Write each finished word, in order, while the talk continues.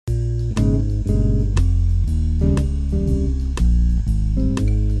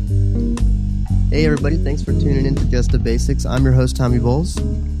Hey everybody, thanks for tuning in to Just the Basics. I'm your host, Tommy Bowles.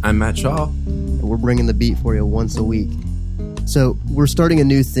 I'm Matt Shaw. And we're bringing the beat for you once a week. So we're starting a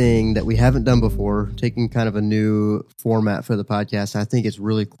new thing that we haven't done before, taking kind of a new format for the podcast. I think it's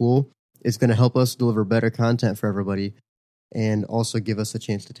really cool. It's going to help us deliver better content for everybody and also give us a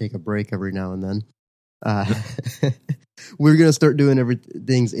chance to take a break every now and then. We're going to start doing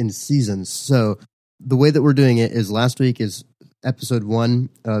everything in seasons. So the way that we're doing it is last week is episode 1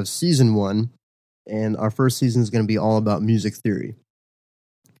 of season 1, and our first season is going to be all about music theory.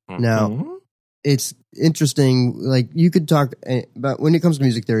 Now, it's interesting, like you could talk about, when it comes to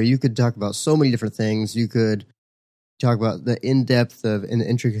music theory, you could talk about so many different things. You could talk about the in-depth of and the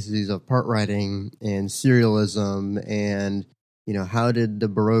intricacies of part writing and serialism and, you know, how did the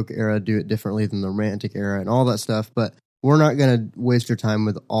Baroque era do it differently than the Romantic era and all that stuff. But we're not going to waste your time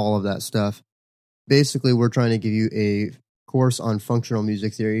with all of that stuff. Basically, we're trying to give you a course on functional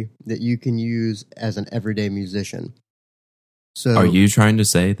music theory that you can use as an everyday musician. So, are you trying to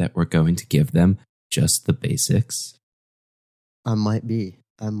say that we're going to give them just the basics? I might be.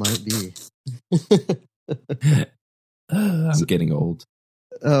 I'm getting old.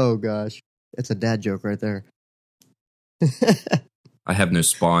 Oh, gosh. It's a dad joke right there. I have no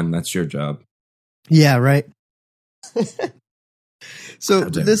spawn. That's your job. Yeah, right. So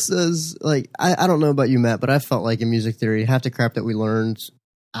this is like, I don't know about you, Matt, but I felt like in music theory, half the crap that we learned,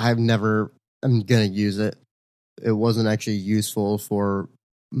 I'm going to use it. It wasn't actually useful for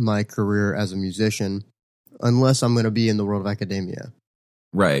my career as a musician unless I'm going to be in the world of academia.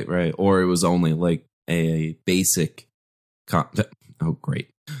 Right. Or it was only like a basic oh,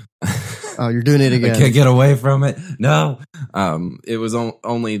 great. Oh, you're doing it again. I can't get away from it. No. It was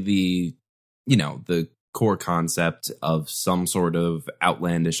only the core concept of some sort of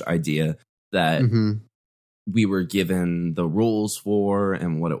outlandish idea that we were given the rules for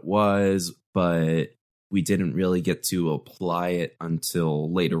and what it was, but we didn't really get to apply it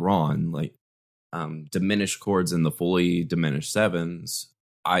until later on. Like diminished chords and the fully diminished sevens,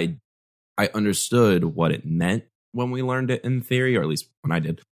 I understood what it meant when we learned it in theory, or at least when I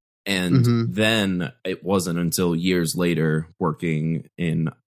did. And then it wasn't until years later working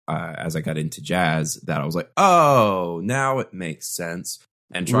in as I got into jazz that I was like, oh, now it makes sense.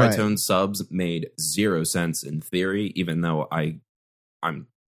 And tritone subs made 0 sense in theory, even though I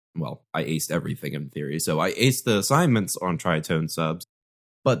aced everything in theory. So I aced the assignments on tritone subs,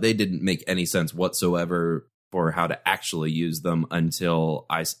 but they didn't make any sense whatsoever for how to actually use them until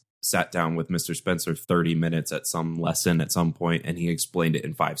I sat down with Mr. Spencer 30 minutes at some lesson at some point, and he explained it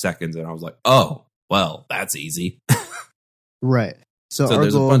in 5 seconds. And I was like, oh, well, that's easy. Right. So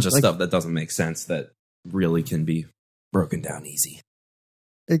there's a bunch of stuff that doesn't make sense that really can be broken down easy.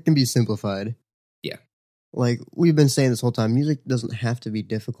 It can be simplified. Yeah. Like we've been saying this whole time, music doesn't have to be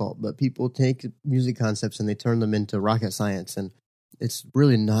difficult, but people take music concepts and they turn them into rocket science, and it's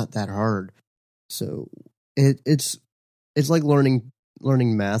really not that hard. So it's like learning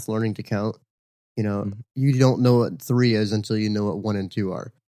math, learning to count. You know, you don't know what 3 is until you know what 1 and 2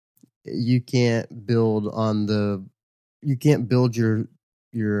 are. You can't build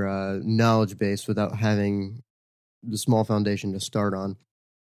your knowledge base without having the small foundation to start on.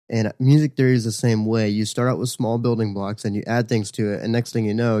 And music theory is the same way. You start out with small building blocks and you add things to it, and next thing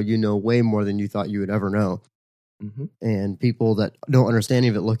you know way more than you thought you would ever know. And people that don't understand any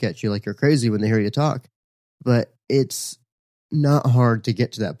of it look at you like you're crazy when they hear you talk. But it's not hard to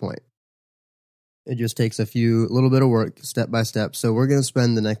get to that point. It just takes a little bit of work, step by step. So we're going to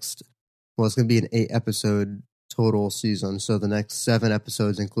spend it's going to be an 8-episode total season. So the next 7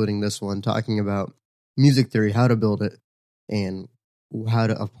 episodes, including this one, talking about music theory, how to build it, and how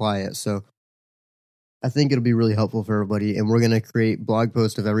to apply it. So I think it'll be really helpful for everybody. And we're going to create blog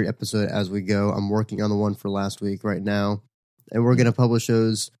posts of every episode as we go. I'm working on the one for last week right now. And we're going to publish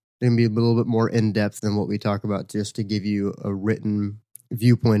those. They're going to be a little bit more in-depth than what we talk about, just to give you a written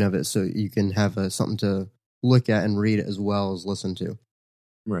viewpoint of it so you can have something to look at and read as well as listen to.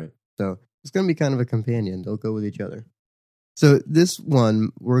 Right. So it's going to be kind of a companion. They'll go with each other. So this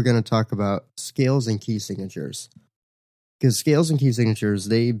one, we're going to talk about scales and key signatures. Because scales and key signatures,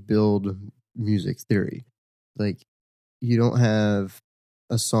 they build music theory. Like, you don't have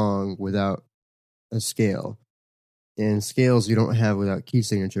a song without a scale. And scales you don't have without key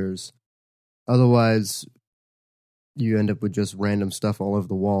signatures. Otherwise, you end up with just random stuff all over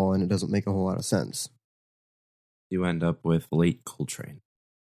the wall, and it doesn't make a whole lot of sense. You end up with late Coltrane.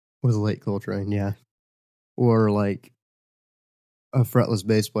 With late Coltrane, yeah. Or like a fretless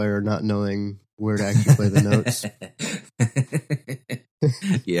bass player not knowing where to actually play the notes.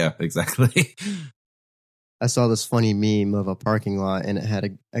 Yeah, exactly. I saw this funny meme of a parking lot, and it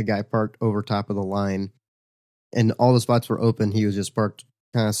had a guy parked over top of the line, and all the spots were open. He was just parked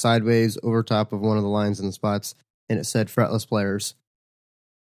kind of sideways over top of one of the lines in the spots, and it said fretless players.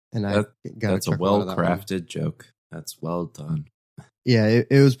 And that's a well-crafted joke. That's well done. Yeah,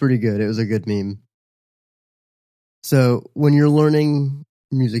 it was pretty good. It was a good meme. So when you're learning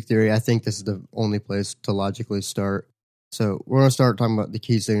music theory, I think this is the only place to logically start. So we're going to start talking about the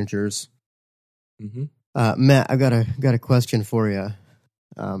key signatures. Mm-hmm. Matt, I've got a question for you.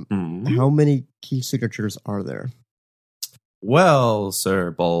 How many key signatures are there? Well,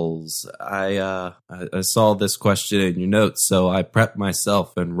 Sir Bowles, I saw this question in your notes, so I prepped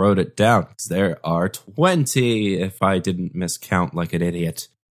myself and wrote it down. There are 20, if I didn't miscount like an idiot.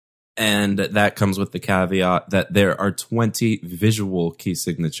 And that comes with the caveat that there are 20 visual key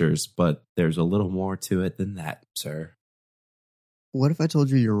signatures, but there's a little more to it than that, sir. What if I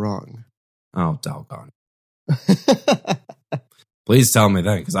told you you're wrong? Oh, doggone. Please tell me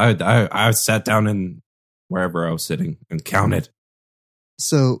that, because I sat down in wherever I was sitting and counted.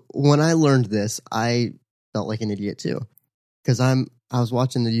 So when I learned this, I felt like an idiot too, because I was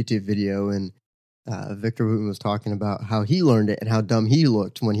watching the YouTube video, and Victor Wooten was talking about how he learned it and how dumb he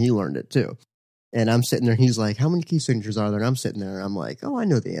looked when he learned it too. And I'm sitting there, and he's like, "How many key signatures are there?" And I'm sitting there, and I'm like, "Oh, I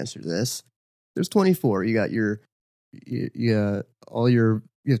know the answer to this. There's 24. You got you have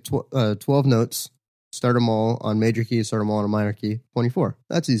 12 notes. Start them all on major key, start them all on a minor key. 24.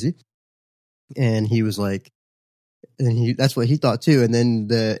 That's easy." And he was like, that's what he thought too. And then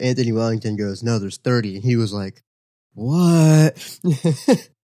the Anthony Wellington goes, "No, there's 30. And he was like, "What?"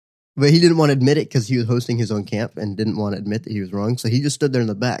 But he didn't want to admit it because he was hosting his own camp and didn't want to admit that he was wrong. So he just stood there in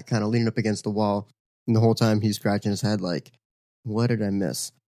the back, kind of leaning up against the wall. And the whole time he's scratching his head like, "What did I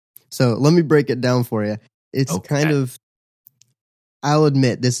miss?" So let me break it down for you. It's kind of, I'll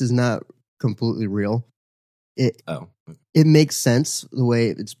admit, this is not completely real. It makes sense the way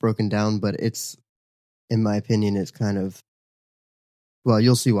it's broken down, but it's, in my opinion, it's kind of, well,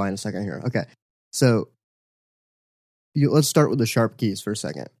 you'll see why in a second here. Okay, so let's start with the sharp keys for a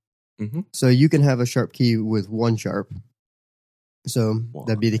second. Mm-hmm. So you can have a sharp key with one sharp. So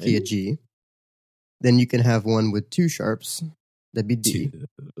that'd be the key of G. Then you can have one with two sharps. That'd be D.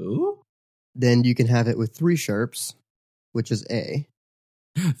 2. Then you can have it with three sharps, which is A.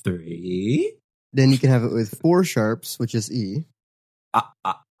 3. Then you can have it with four sharps, which is E.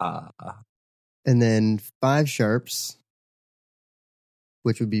 And then 5 sharps,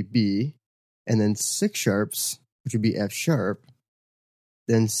 which would be B. And then 6 sharps, which would be F sharp.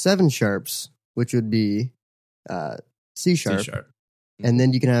 Then 7 sharps, which would be C sharp. C sharp. And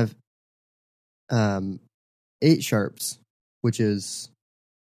then you can have 8 sharps, which is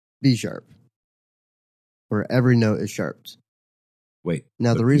B sharp, where every note is sharped. Wait.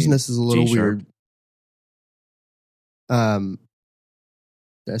 Now, the reason this is a little weird...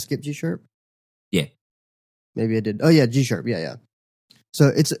 did I skip G sharp? Yeah. Maybe I did. Oh, yeah, G sharp. Yeah. So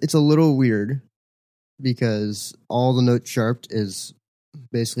it's a little weird because all the notes sharped is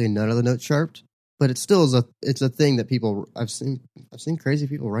basically none of the notes sharped, but it still is it's a thing that people... I've seen crazy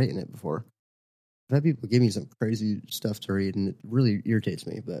people writing it before. I've had people give me some crazy stuff to read, and it really irritates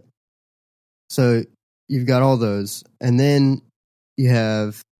me. But so you've got all those, and then you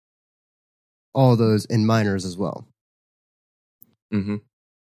have all those in minors as well. Mm-hmm.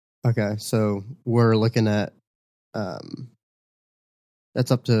 Okay, so we're looking at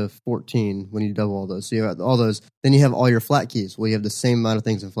that's up to 14 when you double all those. So you have all those. Then you have all your flat keys. Well, you have the same amount of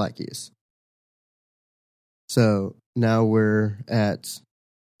things in flat keys. So now we're at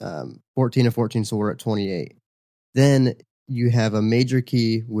 14 and 14, so we're at 28. Then you have a major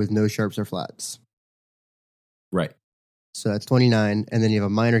key with no sharps or flats. Right. So that's 29, and then you have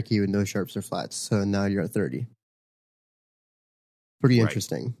a minor key with no sharps or flats. So now you're at 30. Pretty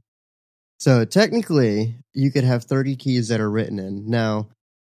interesting. Right. So technically, you could have 30 keys that are written in. Now,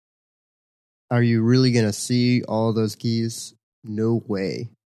 are you really going to see all those keys? No way.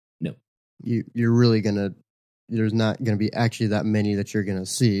 No. You're really going to... There's not going to be actually that many that you're going to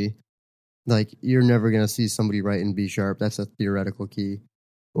see. Like, you're never going to see somebody write in B sharp. That's a theoretical key.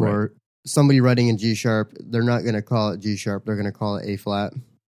 Or somebody writing in G sharp, they're not going to call it G sharp. They're going to call it A flat.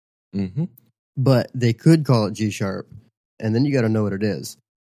 Mm-hmm. But they could call it G sharp. And then you got to know what it is.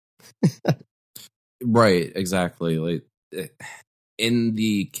 Right, exactly. Like, in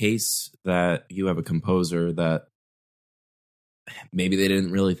the case that you have a composer that maybe they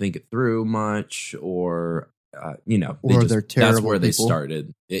didn't really think it through much, or they're terrible. That's where they people.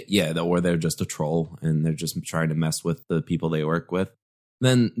 started. Or they're just a troll and they're just trying to mess with the people they work with.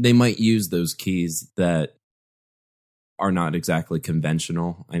 Then they might use those keys that are not exactly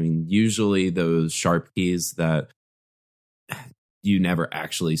conventional. I mean, usually those sharp keys that you never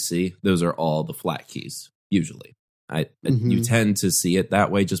actually see, those are all the flat keys, usually. You tend to see it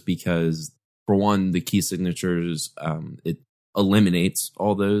that way just because, for one, the key signatures, it eliminates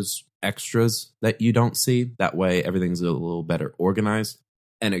all those extras that you don't see. That way, everything's a little better organized,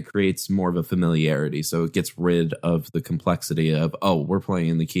 and it creates more of a familiarity. So it gets rid of the complexity of, oh, we're playing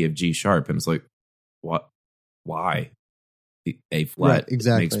in the key of G sharp. And it's like, what? Why? A flat, right,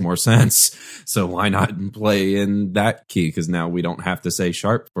 exactly. Makes more sense. So why not play in that key? Because now we don't have to say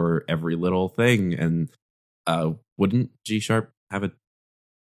sharp for every little thing. And wouldn't G sharp have a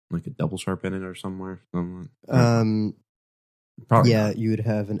double sharp in it or somewhere? Probably. Yeah, not. you would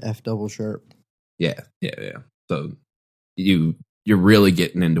have an F double sharp. Yeah. So you're really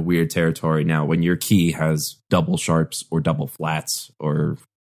getting into weird territory now when your key has double sharps or double flats or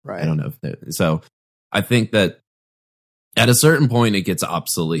right. I don't know. So I think that at a certain point it gets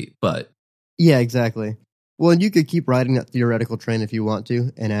obsolete, but yeah, exactly. Well, and you could keep riding that theoretical train if you want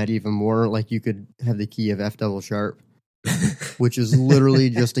to and add even more. Like you could have the key of F double sharp, which is literally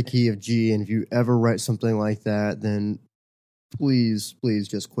just a key of G. And if you ever write something like that, then please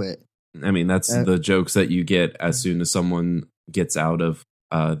just quit. I mean, that's the jokes that you get as soon as someone gets out of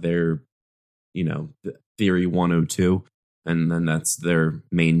their, Theory 102. And then that's their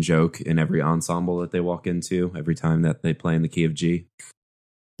main joke in every ensemble that they walk into every time that they play in the key of G.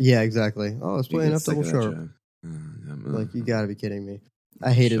 Yeah, exactly. Oh, it's playing F double sharp. Like, you gotta be kidding me.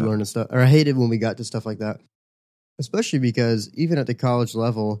 I hated learning stuff, or I hated when we got to stuff like that. Especially because even at the college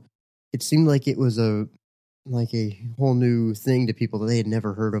level, it seemed like it was a whole new thing to people that they had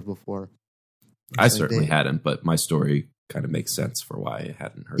never heard of before. I certainly hadn't, but my story kind of makes sense for why I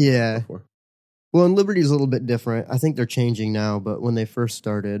hadn't heard of it before. Well, and Liberty's a little bit different. I think they're changing now, but when they first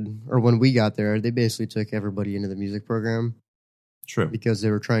started, or when we got there, they basically took everybody into the music program. True. Because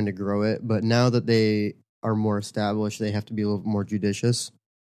they were trying to grow it. But now that they are more established, they have to be a little more judicious.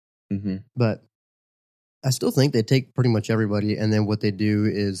 Mm-hmm. But I still think they take pretty much everybody, and then what they do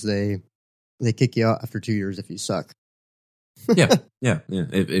is they kick you out after 2 years if you suck. Yeah.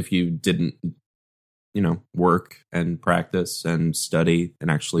 If you didn't, work and practice and study and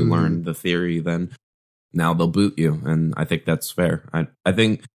actually learn the theory, then now they'll boot you. And I think that's fair. I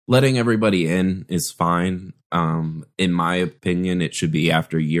think letting everybody in is fine. In my opinion, it should be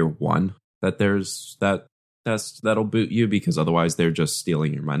after year one that there's that test that'll boot you, because otherwise they're just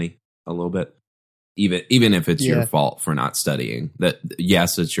stealing your money a little bit. Even if it's your fault for not studying, that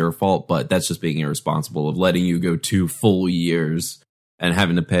yes, it's your fault, but that's just being irresponsible of letting you go 2 full years and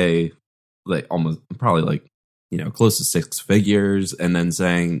having to pay probably close to 6 figures, and then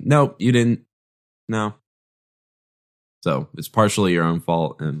saying, nope, you didn't. No. So it's partially your own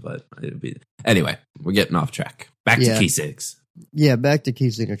fault. But it'd be, anyway, we're getting off track. Back to key sigs. Yeah. Back to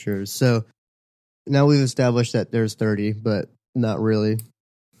key signatures. So now we've established that there's 30, but not really.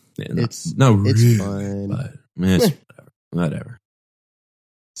 Yeah, it's really, fine. But it's whatever.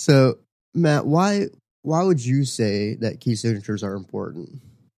 So Matt, why would you say that key signatures are important?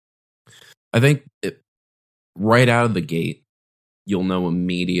 I think right out of the gate, you'll know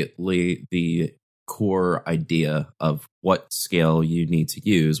immediately the core idea of what scale you need to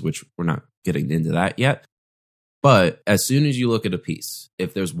use, which we're not getting into that yet. But as soon as you look at a piece,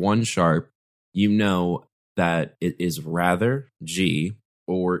 if there's one sharp, you know that it is rather G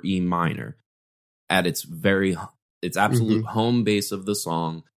or E minor. At its absolute home base of the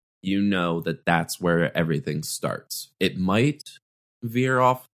song, you know that that's where everything starts. It might veer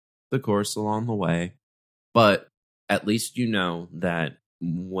off the course along the way, but at least you know that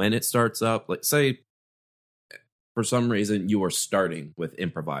when it starts up, like say for some reason you are starting with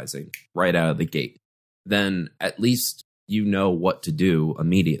improvising right out of the gate, then at least you know what to do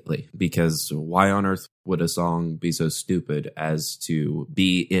immediately. Because why on earth would a song be so stupid as to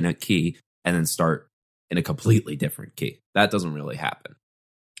be in a key and then start in a completely different key? That doesn't really happen.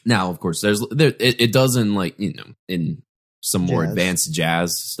 Now, of course, it does in some more advanced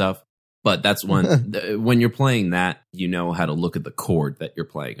jazz stuff, but that's when you're playing that, you know how to look at the chord that you're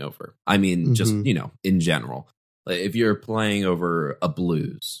playing over. I mean, just, in general, like if you're playing over a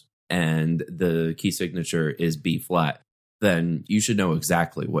blues and the key signature is B flat, then you should know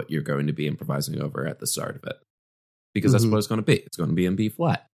exactly what you're going to be improvising over at the start of it, because that's what it's going to be. It's going to be in B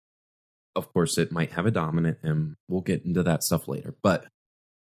flat. Of course, it might have a dominant, and we'll get into that stuff later, but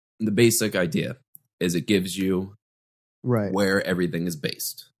the basic idea is it gives you where everything is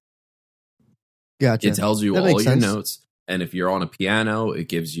based. Gotcha. It tells you all your notes. And if you're on a piano, it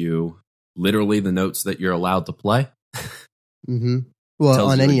gives you literally the notes that you're allowed to play. Well,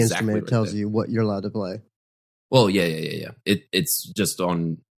 on any instrument, it tells you what you're allowed to play. Well, yeah. It's just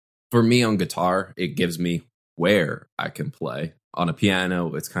for me on guitar, it gives me where I can play. On a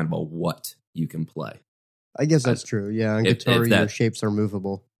piano, it's kind of a what you can play. I guess that's true. Yeah, on guitar, your shapes are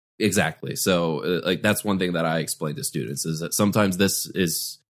movable. Exactly. So, like, that's one thing that I explain to students is that sometimes this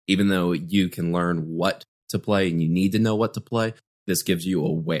is, even though you can learn what to play and you need to know what to play, this gives you a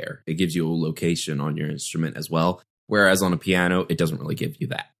where. It gives you a location on your instrument as well. Whereas on a piano, it doesn't really give you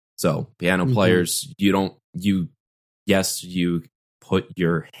that. So, piano players, you put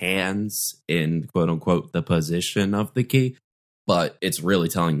your hands in quote unquote the position of the key, but it's really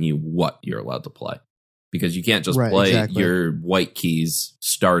telling you what you're allowed to play. Because you can't just play your white keys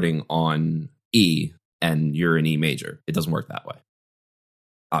starting on E and you're in E major. It doesn't work that way.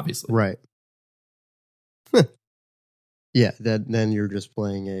 Obviously. Right. Yeah, then you're just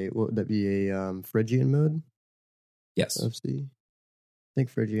playing what would that be, a Phrygian mode? Yes. Let's see. I think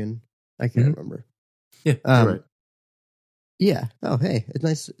Phrygian. I can't remember. Yeah, you're right. Yeah. Oh, hey,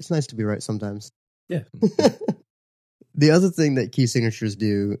 it's nice to be right sometimes. Yeah. The other thing that key signatures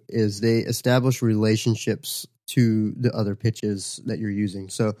do is they establish relationships to the other pitches that you're using.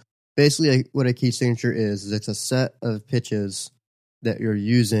 So basically what a key signature is it's a set of pitches that you're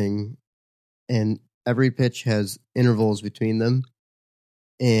using, and every pitch has intervals between them,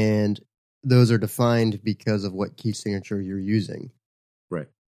 and those are defined because of what key signature you're using. Right.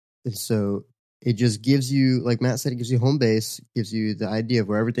 And so it just gives you, like Matt said, it gives you home base, gives you the idea of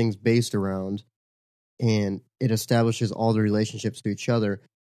where everything's based around, and it establishes all the relationships to each other.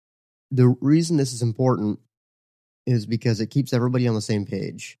 The reason this is important is because it keeps everybody on the same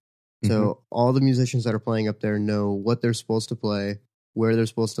page. So all the musicians that are playing up there know what they're supposed to play, where they're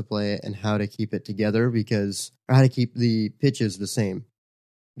supposed to play it, and how to keep it together, or how to keep the pitches the same,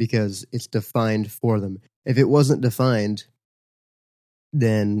 because it's defined for them. If it wasn't defined,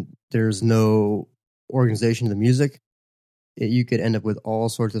 then there's no organization of the music. You could end up with all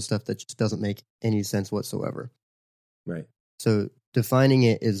sorts of stuff that just doesn't make any sense whatsoever. Right. So defining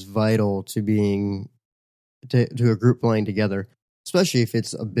it is vital to a group playing together, especially if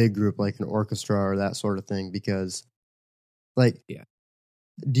it's a big group like an orchestra or that sort of thing, because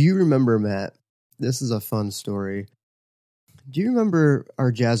do you remember, Matt, this is a fun story. Do you remember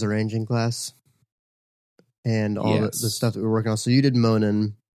our jazz arranging class and all the stuff that we were working on? So you did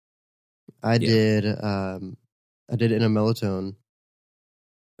Monin. I did in a Mellotone.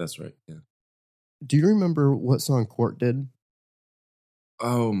 That's right. Yeah. Do you remember what song Court did?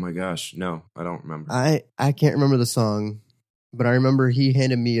 Oh my gosh, no, I don't remember. I can't remember the song, but I remember he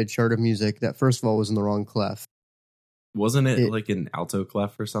handed me a chart of music that first of all was in the wrong clef. Wasn't it like an alto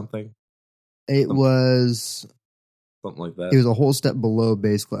clef or something? It was something like that. It was a whole step below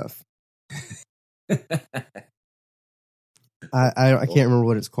bass clef. I can't remember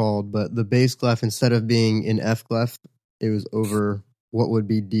what it's called, but the bass clef, instead of being in F clef, it was over what would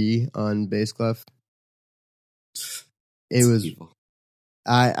be D on bass clef. It was evil.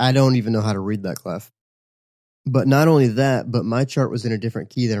 I don't even know how to read that clef. But not only that, but my chart was in a different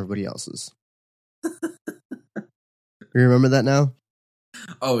key than everybody else's. You remember that now?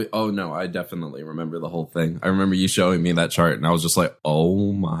 Oh no, I definitely remember the whole thing. I remember you showing me that chart, and I was just like,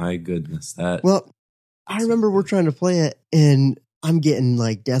 "Oh my goodness!" Well, I remember we're trying to play it, and I'm getting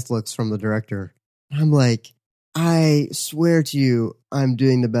like death looks from the director. I'm like, I swear to you, I'm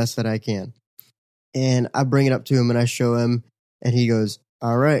doing the best that I can. And I bring it up to him, and I show him, and he goes,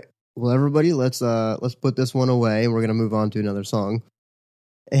 "All right, well, everybody, let's put this one away, and we're gonna move on to another song."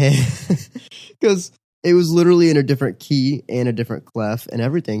 And because it was literally in a different key and a different clef and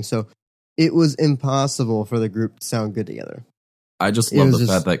everything, so it was impossible for the group to sound good together. I just love the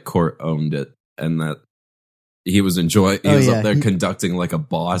fact that Court owned it, and that he was enjoying. He was up there conducting like a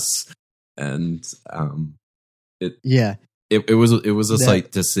boss, and it was a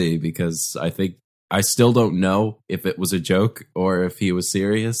sight to see, because I think I still don't know if it was a joke or if he was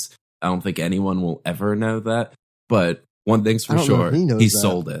serious. I don't think anyone will ever know that. But one thing's for sure, he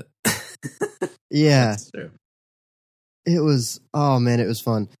sold it. Yeah. That's true. It was, oh man, it was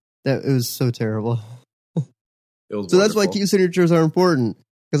fun. It was so terrible. It was so that's why key signatures are important,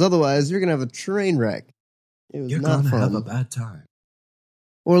 because otherwise you're going to have a train wreck. It was not fun. You're going to have a bad time.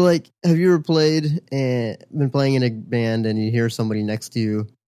 Or like, have you ever been playing in a band and you hear somebody next to you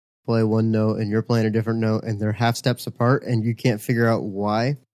play one note and you're playing a different note and they're half steps apart and you can't figure out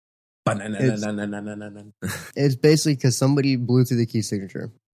why? It's basically because somebody blew through the key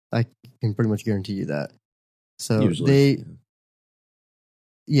signature. I can pretty much guarantee you that. So usually,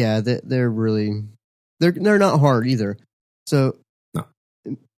 they're really, they're not hard either. So, no.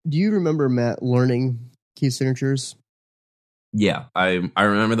 Do you remember, Matt, learning key signatures? Yeah, I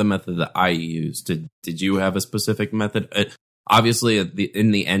remember the method that I used. Did you have a specific method? Obviously,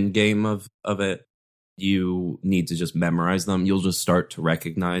 in the end game of it, you need to just memorize them. You'll just start to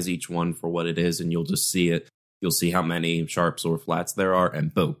recognize each one for what it is, and you'll just see it. You'll see how many sharps or flats there are,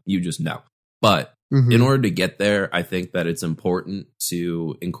 and boom, you just know. But in order to get there, I think that it's important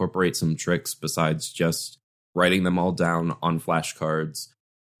to incorporate some tricks besides just writing them all down on flashcards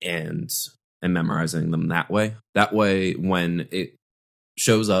and memorizing them that way. That way, when it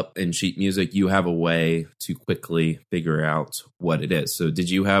shows up in sheet music, you have a way to quickly figure out what it is. So did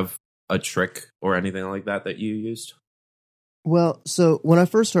you have a trick or anything like that you used? Well, so when I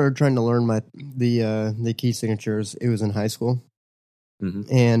first started trying to learn the key signatures, it was in high school.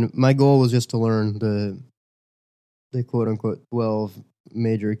 And my goal was just to learn the quote unquote 12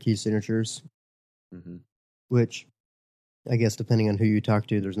 major key signatures, which I guess depending on who you talk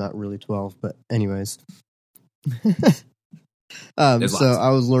to, there's not really 12, but anyways. So I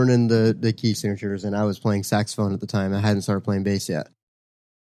was learning the key signatures, and I was playing saxophone at the time. I hadn't started playing bass yet.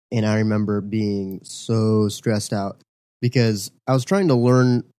 And I remember being so stressed out because I was trying to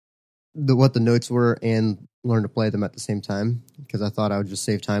learn what the notes were and learn to play them at the same time, because I thought I would just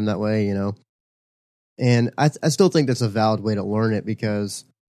save time that way, you know. And I still think that's a valid way to learn it because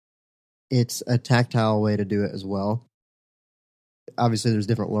it's a tactile way to do it as well. Obviously, there's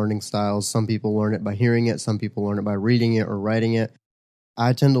different learning styles. Some people learn it by hearing it. Some people learn it by reading it or writing it.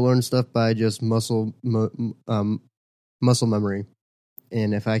 I tend to learn stuff by just muscle memory.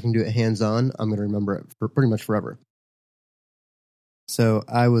 And if I can do it hands-on, I'm going to remember it for pretty much forever. So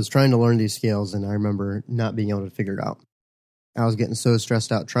I was trying to learn these scales, and I remember not being able to figure it out. I was getting so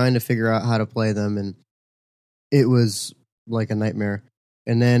stressed out trying to figure out how to play them, and it was like a nightmare.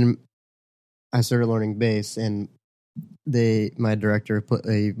 And then I started learning bass, and my director put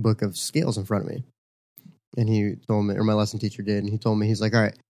a book of scales in front of me. And he told me, or my lesson teacher did, and he told me, he's like, all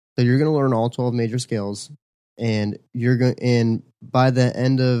right, so you're going to learn all 12 major scales, and by the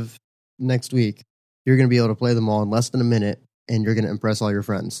end of next week, you're going to be able to play them all in less than a minute, and you're going to impress all your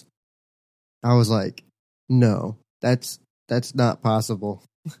friends. I was like, no, that's not possible.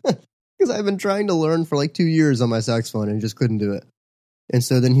 Because I've been trying to learn for like 2 years on my saxophone and just couldn't do it. And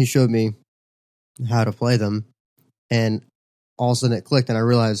so then he showed me how to play them, and all of a sudden it clicked, and I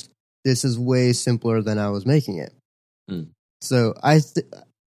realized this is way simpler than I was making it. So I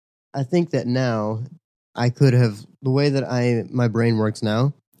think that now I could have, the way that my brain works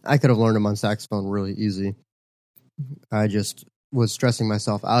now, I could have learned them on saxophone really easy. I just was stressing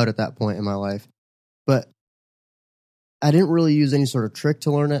myself out at that point in my life. But I didn't really use any sort of trick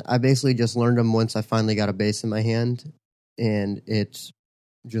to learn it. I basically just learned them once I finally got a bass in my hand, and it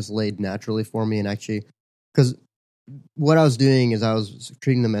just laid naturally for me. And actually, because what I was doing is I was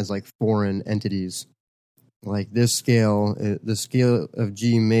treating them as like foreign entities. Like this scale, the scale of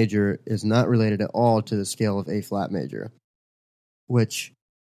G major is not related at all to the scale of A flat major, which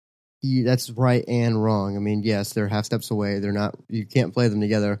that's right and wrong. I mean, yes, they're half steps away. They're not, you can't play them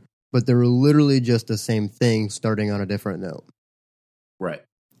together, but they're literally just the same thing starting on a different note. Right.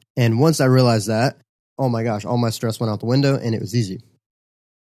 And once I realized that, oh my gosh, all my stress went out the window, and it was easy.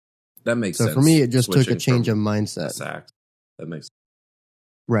 That makes sense. So for me, it just took a change of mindset. Sax. That makes sense.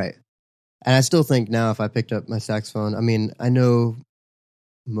 Right. And I still think now if I picked up my saxophone, I mean, I know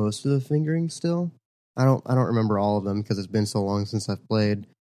most of the fingerings still. I don't remember all of them because it's been so long since I've played.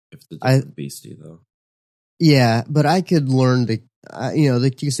 It's a different beastie, though. Yeah, but I could learn the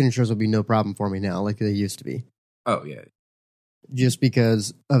key signatures will be no problem for me now, like they used to be. Oh, yeah. Just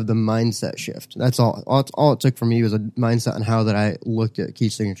because of the mindset shift. That's all. All it took for me was a mindset on how that I looked at key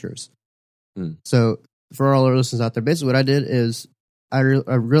signatures. So for all our listeners out there, basically what I did is I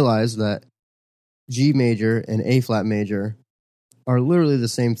realized that G major and A flat major are literally the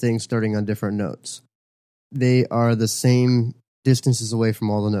same thing starting on different notes. They are the same distances away from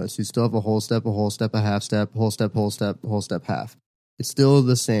all the notes. You still have a whole step, a half step, whole step, half. It's still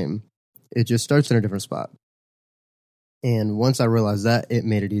the same. It just starts in a different spot. And once I realized that, it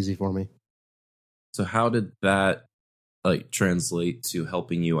made it easy for me. So how did that translate to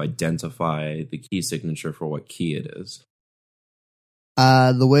helping you identify the key signature for what key it is?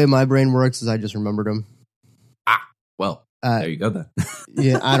 The way my brain works is I just remembered them. Well, there you go then.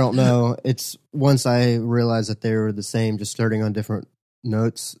 Yeah, I don't know. It's once I realized that they were the same, just starting on different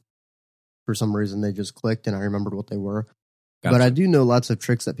notes. For some reason, they just clicked, and I remembered what they were. Gotcha. But I do know lots of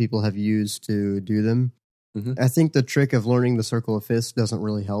tricks that people have used to do them. I think the trick of learning the circle of fifths doesn't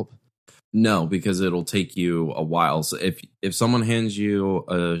really help. No, because it'll take you a while. So if someone hands you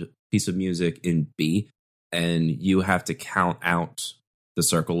a piece of music in B and you have to count out the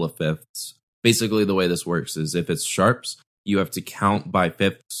circle of fifths, basically the way this works is if it's sharps, you have to count by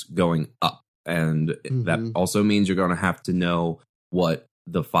fifths going up. And that also means you're going to have to know what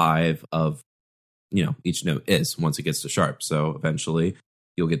the 5 of, each note is once it gets to sharp. So eventually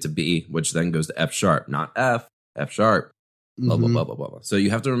you'll get to B, which then goes to F sharp, not F, F sharp, blah, blah, blah, blah, blah, blah. So you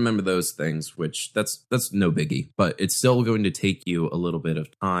have to remember those things, which that's no biggie, but it's still going to take you a little bit of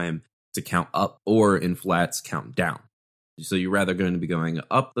time to count up, or in flats, count down. So you're rather going to be going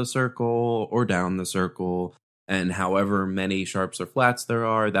up the circle or down the circle, and however many sharps or flats there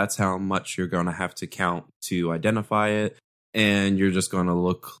are, that's how much you're going to have to count to identify it. And you're just going to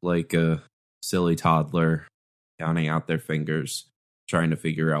look like a silly toddler counting out their fingers, trying to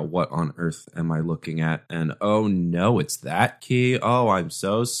figure out what on earth am I looking at. And oh no, it's that key. Oh, I'm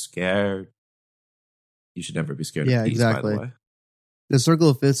so scared. You should never be scared of keys, exactly. by the way. The circle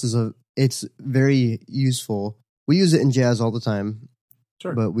of fifths it's very useful. We use it in jazz all the time.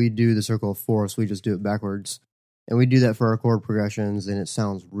 Sure. But we do the circle of fourths. We just do it backwards. And we do that for our chord progressions, and it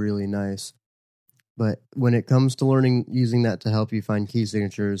sounds really nice. But when it comes to learning, using that to help you find key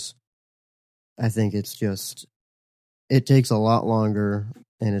signatures, I think it takes a lot longer,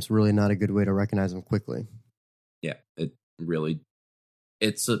 and it's really not a good way to recognize them quickly. Yeah,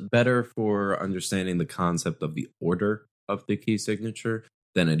 it's better for understanding the concept of the order of the key signature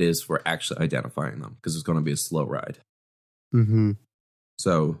than it is for actually identifying them, because it's going to be a slow ride. Mm-hmm.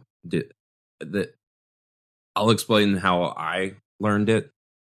 So I'll explain how I learned it.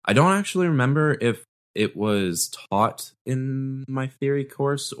 I don't actually remember if it was taught in my theory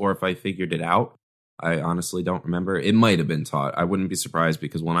course or if I figured it out. I honestly don't remember. It might have been taught. I wouldn't be surprised,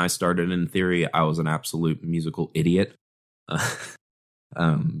 because when I started in theory, I was an absolute musical idiot,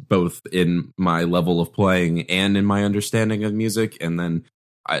 both in my level of playing and in my understanding of music. And then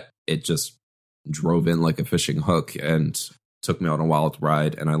it just drove in like a fishing hook and took me on a wild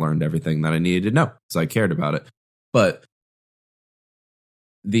ride, and I learned everything that I needed to know because I cared about it. But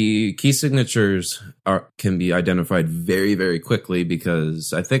the key signatures can be identified very, very quickly,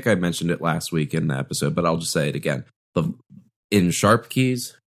 because I think I mentioned it last week in the episode, but I'll just say it again. In sharp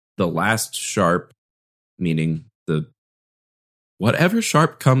keys, the last sharp, meaning whatever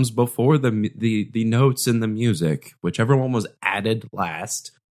sharp comes before the notes in the music, whichever one was added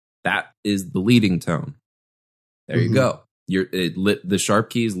last, that is the leading tone. There you go. The sharp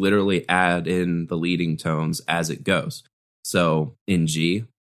keys literally add in the leading tones as it goes. So in G,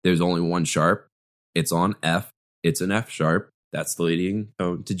 there's only one sharp. It's on F. It's an F sharp. That's the leading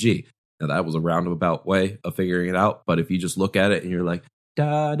tone to G. Now that was a roundabout way of figuring it out. But if you just look at it and you're like,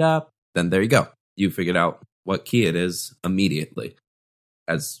 da da, then there you go. You figured out what key it is immediately,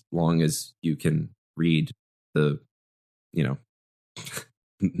 as long as you can read the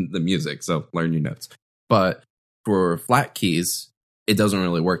music. So learn your notes. But for flat keys, it doesn't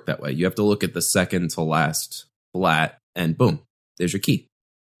really work that way. You have to look at the second to last flat, and boom, there's your key.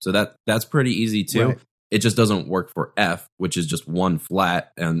 So that's pretty easy too. Right. It just doesn't work for F, which is just one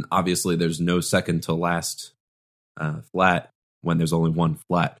flat, and obviously there's no second to last flat when there's only one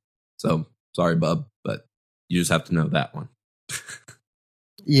flat. So sorry, bub, but you just have to know that one.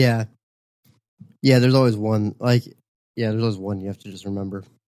 Yeah, there's always one. There's always one you have to just remember.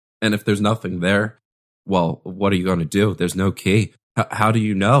 And if there's nothing there, well, what are you going to do? There's no key. How do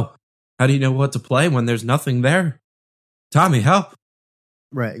you know? How do you know what to play when there's nothing there? Tommy, help.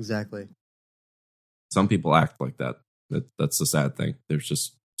 Right, exactly. Some people act like that. That's the sad thing. They're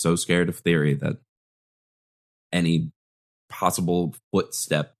just so scared of theory that any possible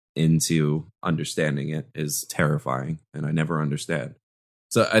footstep into understanding it is terrifying, and I never understand.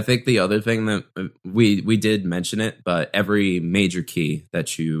 So I think the other thing that we did mention it, but every major key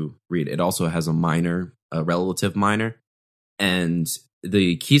that you read, it also has a relative minor, and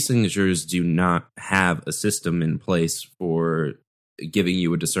the key signatures do not have a system in place for giving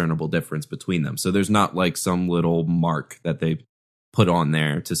you a discernible difference between them. So there's not like some little mark that they put on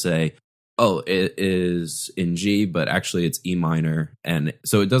there to say, oh, it is in G, but actually it's E minor. And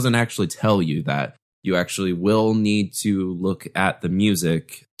so it doesn't actually tell you that. You actually will need to look at the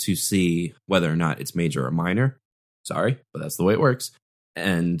music to see whether or not it's major or minor. Sorry, but that's the way it works.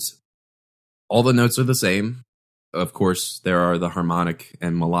 And all the notes are the same. Of course, there are the harmonic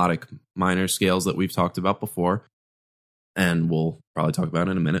and melodic minor scales that we've talked about before, and we'll probably talk about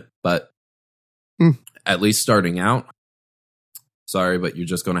in a minute. But at least starting out, sorry, but you're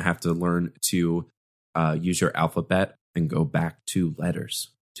just going to have to learn to use your alphabet and go back to letters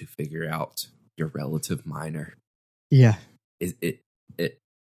to figure out your relative minor. Yeah. It's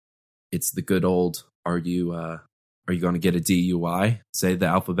the good old, are you going to get a DUI? Say the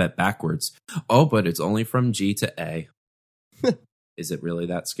alphabet backwards. Oh, but it's only from G to A. Is it really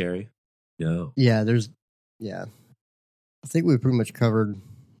that scary? No. Yeah, I think we pretty much covered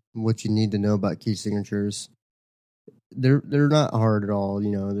what you need to know about key signatures. They're not hard at all.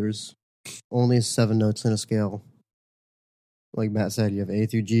 You know, there's only 7 notes in a scale. Like Matt said, you have A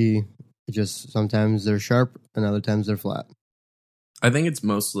through G. It just sometimes they're sharp and other times they're flat. I think it's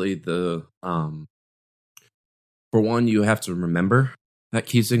mostly the for one, you have to remember that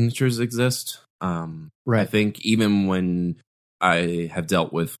key signatures exist. Right. I think even when I have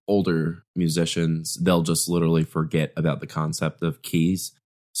dealt with older musicians, they'll just literally forget about the concept of keys.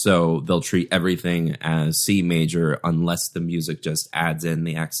 So they'll treat everything as C major unless the music just adds in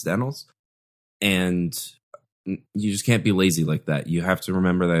the accidentals. And you just can't be lazy like that. You have to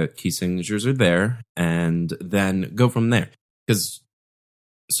remember that key signatures are there and then go from there. Because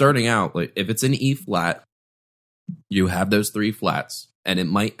starting out, like if it's an E flat, you have those 3 flats, and it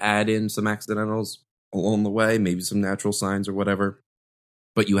might add in some accidentals along the way, maybe some natural signs or whatever.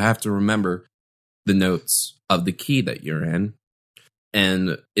 But you have to remember the notes of the key that you're in.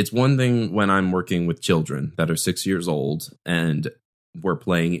 And it's one thing when I'm working with children that are 6 years old and we're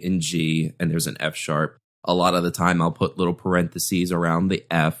playing in G and there's an F sharp. A lot of the time I'll put little parentheses around the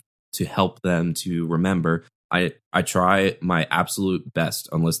F to help them to remember. I try my absolute best,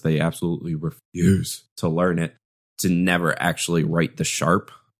 unless they absolutely refuse to learn it, to never actually write the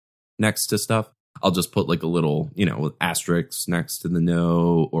sharp next to stuff. I'll just put like a little, with asterisks next to the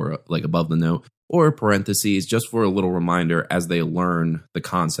note or like above the note or parentheses just for a little reminder as they learn the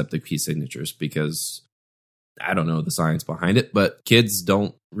concept of key signatures, because I don't know the science behind it, but kids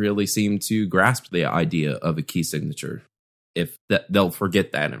don't really seem to grasp the idea of a key signature. If that, they'll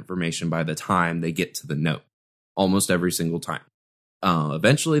forget that information by the time they get to the note, almost every single time.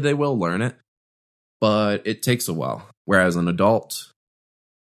 Eventually they will learn it, but it takes a while. Whereas an adult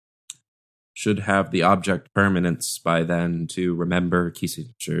should have the object permanence by then to remember key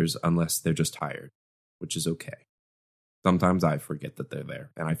signatures unless they're just tired, which is okay. Sometimes I forget that they're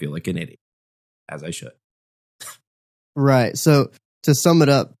there and I feel like an idiot, as I should. Right. So to sum it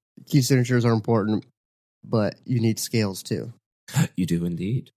up, key signatures are important, but you need scales too. You do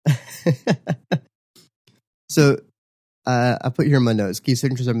indeed. So I put here in my notes, key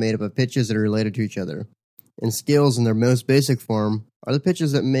signatures are made up of pitches that are related to each other. And scales in their most basic form are the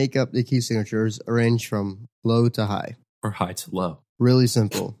pitches that make up the key signatures, arranged from low to high. Or high to low. Really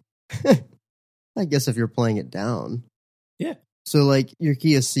simple. I guess if you're playing it down. Yeah. So like your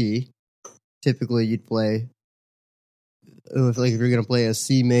key is C, typically you'd play, if you're going to play a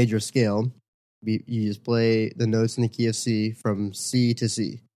C major scale, you just play the notes in the key of C from C to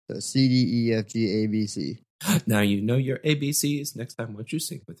C. So C, D, E, F, G, A, B, C. Now you know your ABCs. Next time, won't you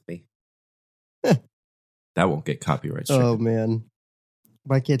sing with me? That won't get copyright stricken. Oh, man.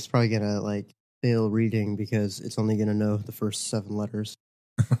 My kid's probably going to, fail reading because it's only going to know the first 7 letters.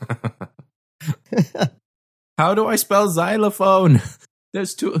 How do I spell xylophone?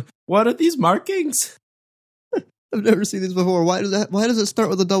 There's 2. What are these markings? I've never seen these before. Why does it start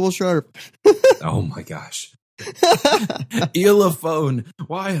with a double sharp? Oh, my gosh. Elophone.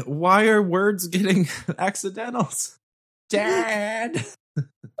 Why are words getting accidentals? Dad.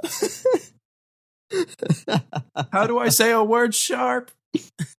 How do I say a word sharp?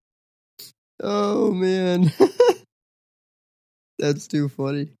 Oh, man. That's too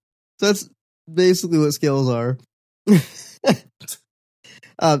funny. So that's basically what scales are.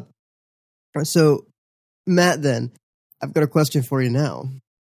 So, Matt, then, I've got a question for you now.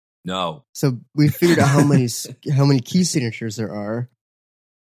 No. So we figured out how many key signatures there are.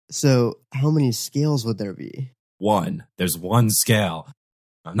 So how many scales would there be? 1. There's 1 scale.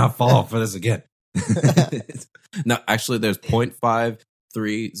 I'm not falling for this again. No, actually, there's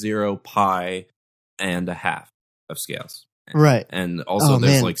 0.530 pi and a half of scales. Right. And also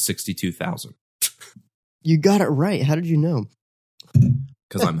there's 62,000. You got it right. How did you know?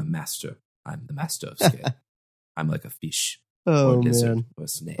 Because I'm a master. I'm the master of scale. I'm like a fish. Oh, or a lizard, man. or a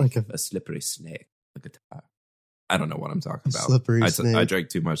snake, Like a slippery snake, a guitar. I don't know what I'm talking about. Slippery snake. I drank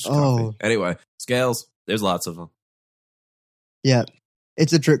too much coffee. Anyway, scales, there's lots of them. Yeah.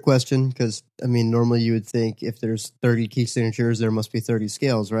 It's a trick question because, normally you would think if there's 30 key signatures, there must be 30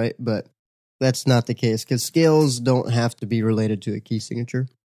 scales, right? But that's not the case because scales don't have to be related to a key signature.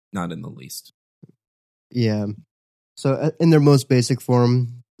 Not in the least. Yeah. So in their most basic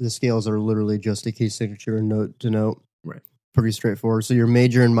form, the scales are literally just a key signature, note to note. Right. Pretty straightforward. So your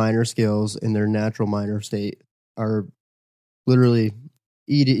major and minor scales in their natural minor state are literally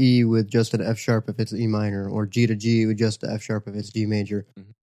E to E with just an F sharp if it's E minor, or G to G with just an F sharp if it's G major.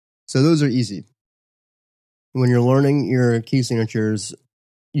 Mm-hmm. So those are easy. When you're learning your key signatures,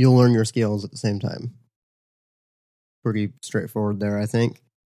 you'll learn your scales at the same time. Pretty straightforward there, I think.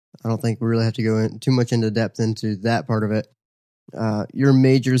 I don't think we really have to go too much into depth into that part of it. Your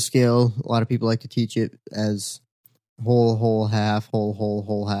major scale, a lot of people like to teach it as whole, whole, half, whole, whole,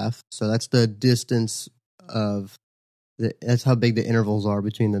 whole, half. So that's the distance of that's how big the intervals are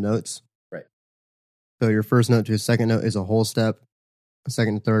between the notes. Right. So your first note to a second note is a whole step.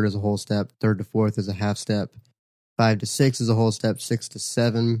 Second to third is a whole step. Third to fourth is a half step. 5 to 6 is a whole step. 6 to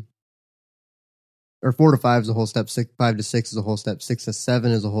 7, or 4 to 5 is a whole step. 5 to 6 is a whole step. 6 to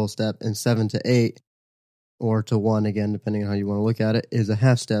 7 is a whole step, and 7 to 8, or to 1 again, depending on how you want to look at it, is a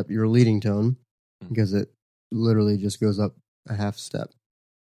half step. Your leading tone, because it literally just goes up a half step.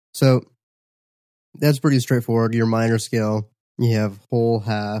 So that's pretty straightforward. Your minor scale, you have whole,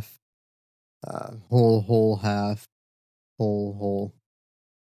 half, whole, whole, half, whole, whole.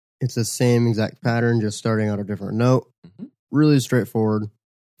 It's the same exact pattern, just starting on a different note. Mm-hmm. Really straightforward.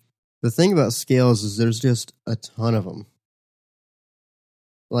 The thing about scales is there's just a ton of them.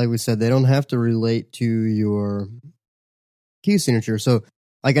 Like we said, they don't have to relate to your key signature. So,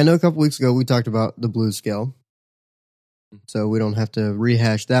 like I know a couple weeks ago we talked about the blues scale. So we don't have to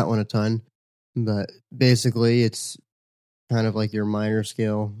rehash that one a ton. But basically it's kind of like your minor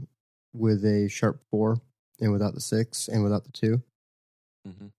scale with a sharp 4 and without the 6 and without the 2.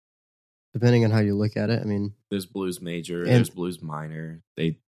 Mm-hmm. Depending on how you look at it. I mean, there's blues major, there's blues minor.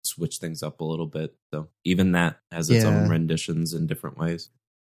 They switch things up a little bit. So even that has its own renditions in different ways.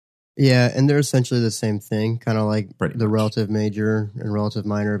 Yeah, and they're essentially the same thing, kind of like Pretty the much. relative major and relative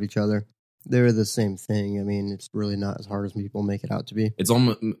minor of each other. They're the same thing. I mean, it's really not as hard as people make it out to be. It's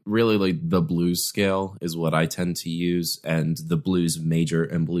almost really like the blues scale is what I tend to use, and the blues major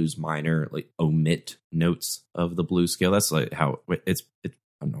and blues minor like omit notes of the blues scale. That's like how it's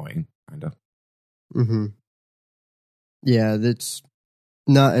annoying, kind of. Mm-hmm. Yeah, that's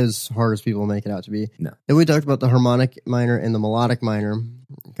not as hard as people make it out to be. No. Then we talked about the harmonic minor and the melodic minor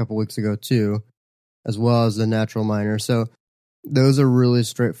a couple weeks ago too, as well as the natural minor. So those are really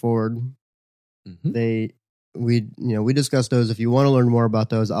straightforward. Mm-hmm. We discussed those. If you want to learn more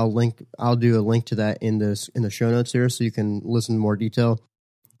about those, I'll do a link to that in the show notes here, so you can listen in more detail.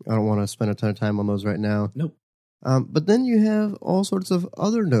 I don't want to spend a ton of time on those right now. Nope. But then you have all sorts of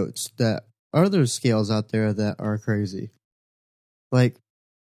other notes that other scales out there that are crazy. Like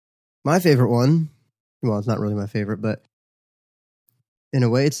my favorite one, well, it's not really my favorite, but in a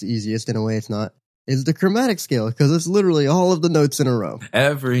way it's the easiest, in a way it's not, is the chromatic scale, because it's literally all of the notes in a row.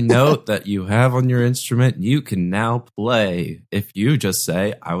 Every note that you have on your instrument, you can now play. If you just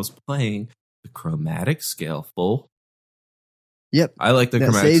say, I was playing the chromatic scale full. Yep. I like the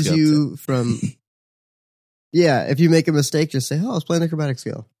chromatic scale. That saves you from... Yeah, if you make a mistake, just say, I was playing the chromatic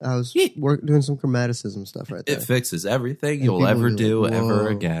scale. I was doing some chromaticism stuff right there. It fixes everything you'll ever do ever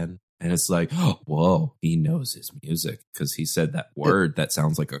again. And it's like, oh, whoa, he knows his music because he said that word that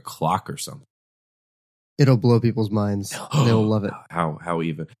sounds like a clock or something. It'll blow people's minds. They'll love it. How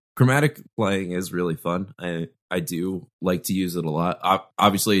even. Chromatic playing is really fun. I do like to use it a lot.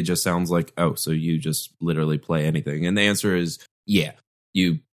 Obviously, it just sounds like, oh, so you just literally play anything. And the answer is, yeah,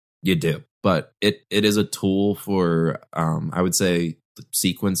 you do. But it is a tool for, I would say,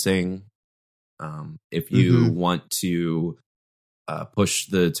 sequencing. If you want to push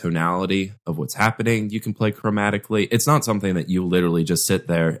the tonality of what's happening, you can play chromatically. It's not something that you literally just sit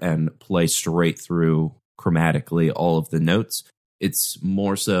there and play straight through chromatically all of the notes. It's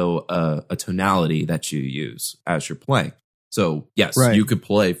more so a tonality that you use as you're playing. So yes, you could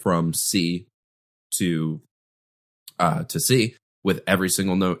play from C to C with every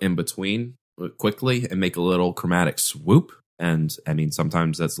single note in between quickly and make a little chromatic swoop. And I mean,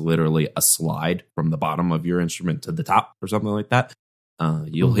 sometimes that's literally a slide from the bottom of your instrument to the top or something like that.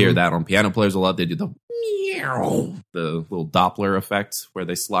 You'll hear that on piano players a lot. They do the little Doppler effect where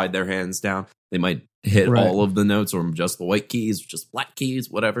they slide their hands down. They might hit all of the notes or just the white keys, just black keys,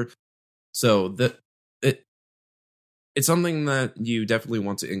 whatever. So it's something that you definitely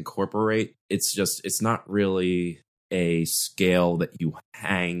want to incorporate. It's not really a scale that you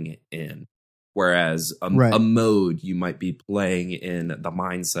hang in. Whereas a mode, you might be playing in the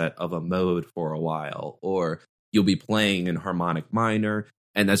mindset of a mode for a while, or you'll be playing in harmonic minor,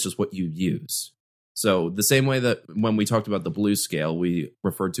 and that's just what you use. So the same way that when we talked about the blues scale, we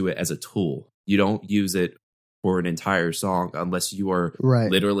referred to it as a tool. You don't use it for an entire song unless you are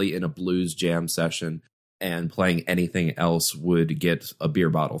literally in a blues jam session and playing anything else would get a beer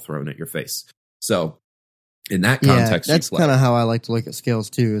bottle thrown at your face. So in that context, that's kind of how I like to look at scales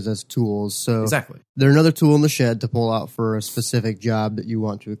too, is as tools. So exactly, they're another tool in the shed to pull out for a specific job that you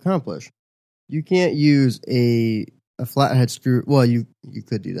want to accomplish. You can't use a flathead screw. Well, you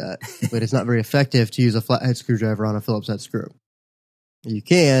could do that, but it's not very effective to use a flathead screwdriver on a Phillips head screw. You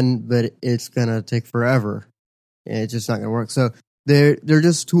can, but it's gonna take forever. And it's just not gonna work. So they're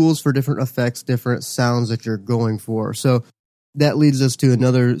just tools for different effects, different sounds that you're going for. So that leads us to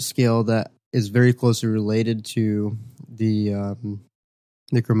another scale that is very closely related to the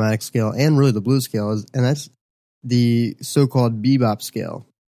chromatic scale and really the blues scale, and that's the so-called bebop scale.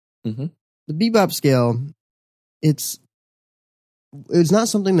 Mm-hmm. The bebop scale, it's not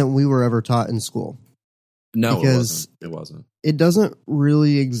something that we were ever taught in school. No, because it wasn't. It doesn't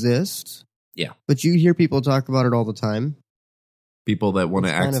really exist. Yeah. But you hear people talk about it all the time. People that want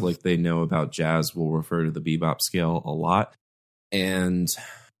to act like they know about jazz will refer to the bebop scale a lot. And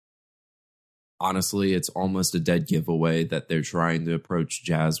honestly, it's almost a dead giveaway that they're trying to approach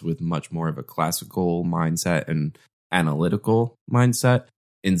jazz with much more of a classical mindset and analytical mindset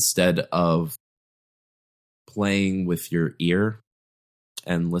instead of playing with your ear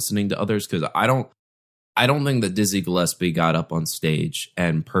and listening to others. Because I don't think that Dizzy Gillespie got up on stage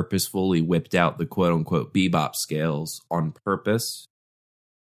and purposefully whipped out the quote-unquote bebop scales on purpose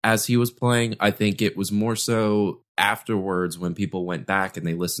as he was playing. I think it was more so afterwards when people went back and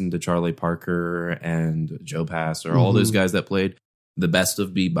they listened to Charlie Parker and Joe Pass or all those guys that played the best of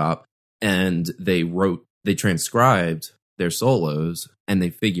bebop, and they transcribed their solos, and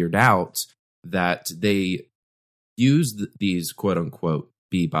they figured out that they used these quote-unquote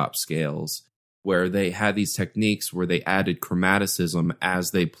bebop scales where they had these techniques where they added chromaticism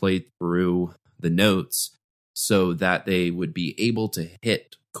as they played through the notes so that they would be able to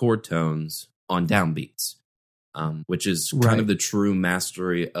hit chord tones on downbeats, which is kind of the true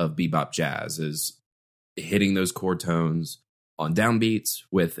mastery of bebop jazz, is hitting those chord tones on downbeats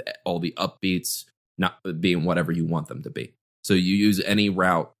with all the upbeats not being whatever you want them to be. So you use any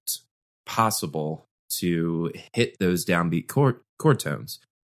route possible to hit those downbeat chord tones.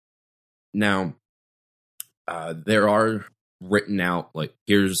 Now, there are written out, like,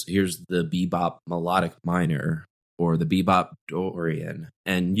 here's the bebop melodic minor or the bebop Dorian.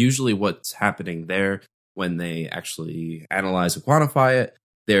 And usually what's happening there when they actually analyze and quantify it,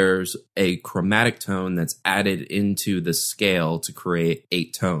 there's a chromatic tone that's added into the scale to create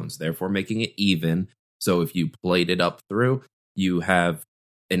 8 tones, therefore making it even. So if you played it up through, you have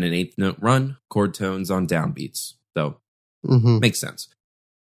in an 8th note run, chord tones on downbeats. So makes sense.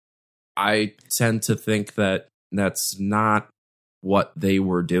 I tend to think that that's not what they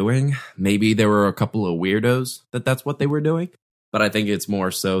were doing. Maybe there were a couple of weirdos that's what they were doing, but I think it's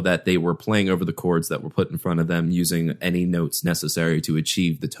more so that they were playing over the chords that were put in front of them using any notes necessary to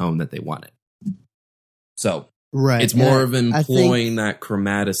achieve the tone that they wanted. So it's more of employing that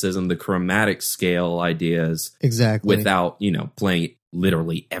chromaticism, the chromatic scale ideas, exactly, without, playing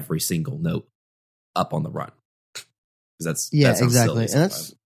literally every single note up on the run. That's exactly, silly,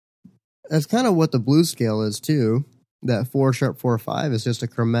 and that's kind of what the blues scale is too. That 4 sharp 4/5 is just a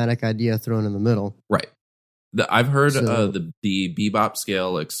chromatic idea thrown in the middle. Right. I've heard the bebop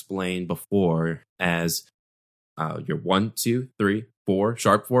scale explained before as your 1, 2, 3, 4,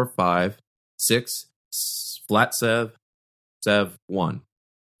 sharp 4, 5, 6, flat 7, 1.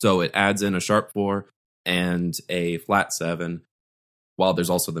 So it adds in a sharp 4 and a flat 7. While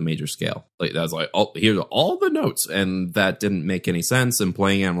there's also the major scale. Like, that was like, oh, here's all the notes. And that didn't make any sense. And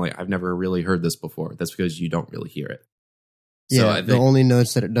playing it, I'm like, I've never really heard this before. That's because you don't really hear it. Yeah, so I think the only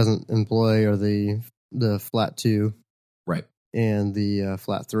notes that it doesn't employ are the flat 2. Right. And the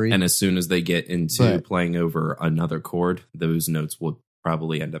flat 3. And as soon as they get into playing over another chord, those notes will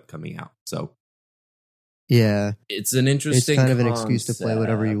probably end up coming out. So, yeah. It's an interesting It's kind of an excuse to play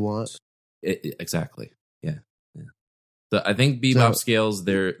whatever you want. Exactly. Yeah. So I think bebop scales,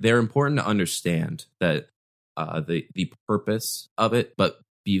 they're important to understand that the purpose of it, but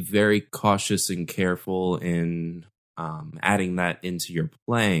be very cautious and careful in adding that into your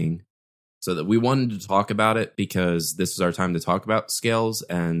playing. So that we wanted to talk about it because this is our time to talk about scales,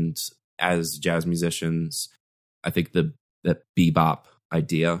 and as jazz musicians, I think that bebop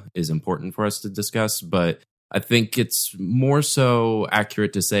idea is important for us to discuss, but I think it's more so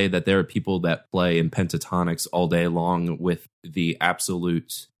accurate to say that there are people that play in pentatonics all day long with the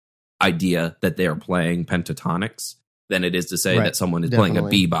absolute idea that they are playing pentatonics than it is to say that someone is playing a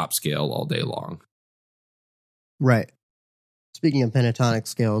bebop scale all day long. Right. Speaking of pentatonic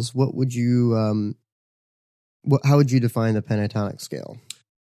scales, what would you, how would you define the pentatonic scale?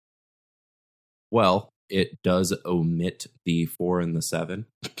 Well, it does omit the 4 and the 7.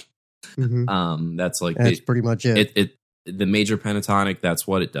 That's pretty much it. The major pentatonic, that's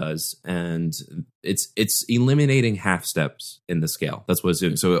what it does, and it's eliminating half steps in the scale. That's what it's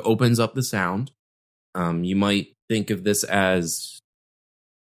doing. So it opens up the sound. You might think of this as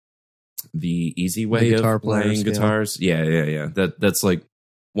the easy way of playing guitars. Yeah. That's like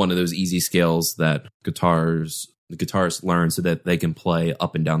one of those easy scales that the guitarists learn so that they can play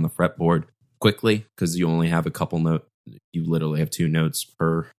up and down the fretboard quickly, because you only have a couple notes. You literally have 2 notes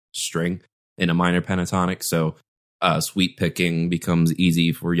per string in a minor pentatonic. So sweep picking becomes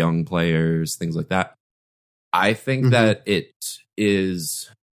easy for young players, things like that. I think that it is,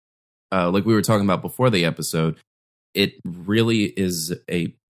 like we were talking about before the episode, it really is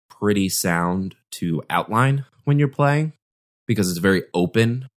a pretty sound to outline when you're playing, because it's very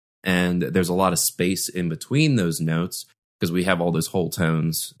open and there's a lot of space in between those notes, because we have all those whole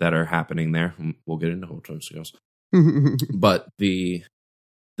tones that are happening there. We'll get into whole tone scales. But the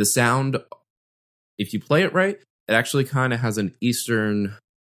sound, if you play it right, it actually kind of has an Eastern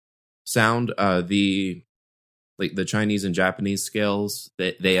sound. The Chinese and Japanese scales,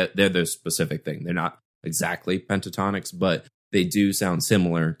 they're the specific thing. They're not exactly pentatonics, but they do sound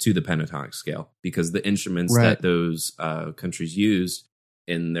similar to the pentatonic scale, because the instruments that those countries used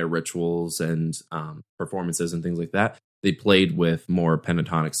in their rituals and performances and things like that, they played with more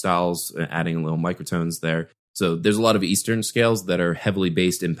pentatonic styles, adding a little microtones there. So there's a lot of Eastern scales that are heavily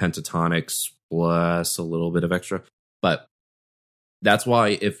based in pentatonics plus a little bit of extra. But that's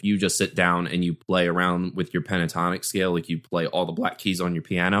why if you just sit down and you play around with your pentatonic scale, like you play all the black keys on your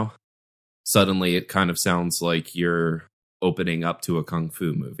piano, suddenly it kind of sounds like you're opening up to a kung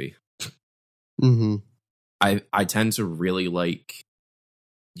fu movie. I tend to really like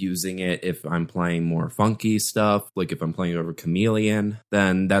using it if I'm playing more funky stuff. Like if I'm playing over Chameleon,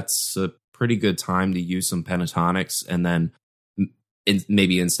 then that's a pretty good time to use some pentatonics, and then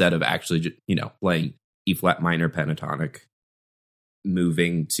maybe instead of actually playing E flat minor pentatonic,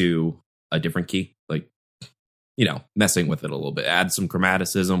 moving to a different key, like messing with it a little bit, add some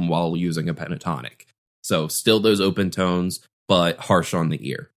chromaticism while using a pentatonic. So still those open tones, but harsh on the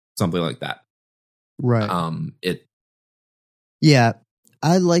ear, something like that. Right. Yeah,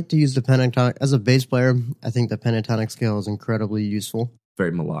 I like to use the pentatonic as a bass player. I think the pentatonic scale is incredibly useful.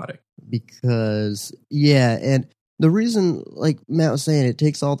 Very melodic. Because and the reason, like Matt was saying, it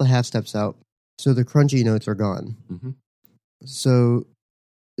takes all the half steps out, so the crunchy notes are gone. So,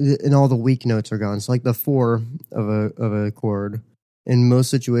 and all the weak notes are gone. It's like the 4 of a chord in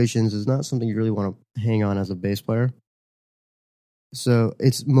most situations is not something you really want to hang on as a bass player. So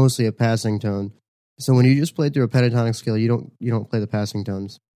it's mostly a passing tone. So when you just play through a pentatonic scale, you don't play the passing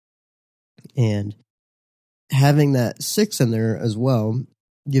tones. And having that 6 in there as well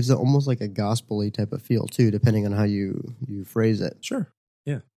gives it almost like a gospel-y type of feel too, depending on how you phrase it. Sure.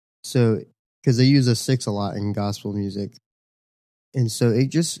 Yeah. So because they use a 6 a lot in gospel music. And so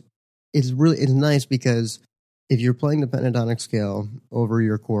it's nice, because if you're playing the pentatonic scale over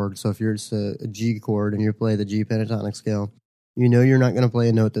your chord, so if you're just a G chord and you play the G pentatonic scale, you're not going to play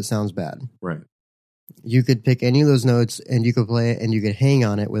a note that sounds bad. Right. You could pick any of those notes and you could play it and you could hang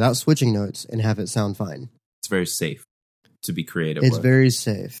on it without switching notes and have it sound fine. It's very safe to be creative. It's very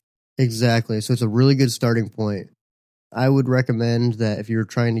safe. Exactly. So it's a really good starting point. I would recommend that if you're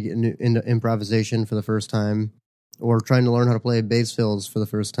trying to get into improvisation for the first time, or trying to learn how to play bass fills for the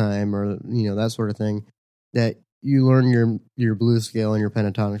first time, or that sort of thing, that you learn your blues scale and your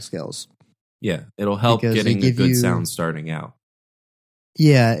pentatonic scales. Yeah, it'll help getting a good sound starting out.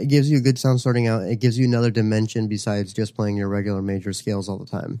 Yeah, it gives you a good sound starting out. It gives you another dimension besides just playing your regular major scales all the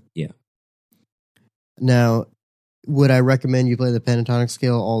time. Yeah. Now, would I recommend you play the pentatonic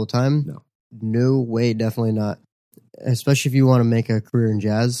scale all the time? No. No way, definitely not. Especially if you want to make a career in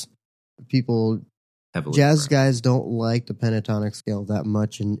jazz. Jazz guys don't like the pentatonic scale that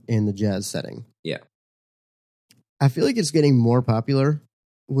much in the jazz setting. Yeah. I feel like it's getting more popular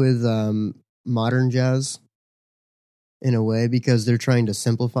with modern jazz in a way, because they're trying to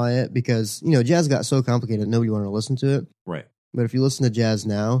simplify it, because, jazz got so complicated, nobody wanted to listen to it. Right. But if you listen to jazz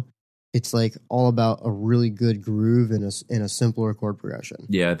now, it's like all about a really good groove and a simpler chord progression.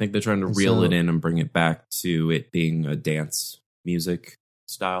 Yeah, I think they're trying to reel it in and bring it back to it being a dance music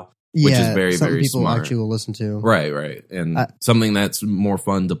style. Which is very, very people smart. Actually will listen to. Right. And something that's more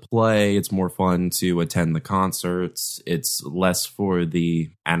fun to play. It's more fun to attend the concerts. It's less for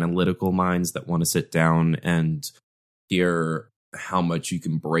the analytical minds that want to sit down and hear how much you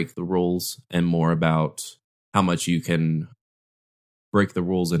can break the rules, and more about how much you can break the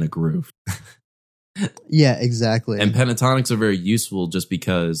rules in a groove. Yeah, exactly. And pentatonics are very useful just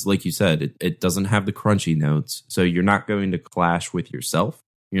because, like you said, it doesn't have the crunchy notes. So you're not going to clash with yourself.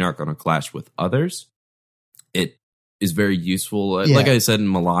 You're not going to clash with others. It is very useful, like I said,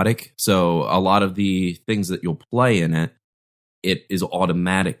 in melodic. So a lot of the things that you'll play in it is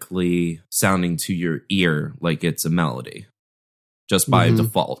automatically sounding to your ear like it's a melody, just by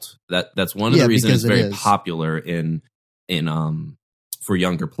default. That's one of the reasons it's very popular in for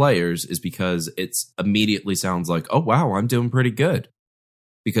younger players, is because it's immediately sounds like, oh wow, I'm doing pretty good.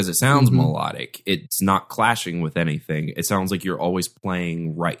 Because it sounds melodic. It's not clashing with anything. It sounds like you're always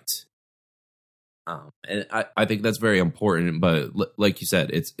playing right. And I think that's very important. But like you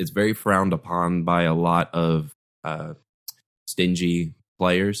said, it's very frowned upon by a lot of stingy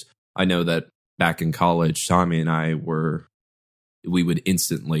players. I know that back in college, Tommy and I we would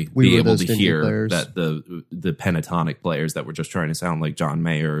instantly be able to hear players. That the pentatonic players that were just trying to sound like John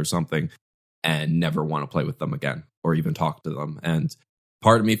Mayer or something, and never want to play with them again or even talk to them. And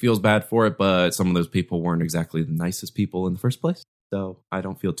part of me feels bad for it, but some of those people weren't exactly the nicest people in the first place, so I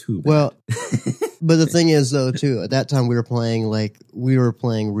don't feel too bad. Well, but the thing is, though, too, at that time we were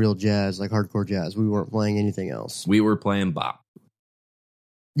playing real jazz, like hardcore jazz. We weren't playing anything else. We were playing bop.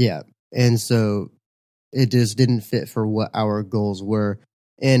 Yeah, and so it just didn't fit for what our goals were.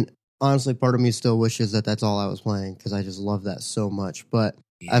 And honestly, part of me still wishes that that's all I was playing, because I just love that so much. But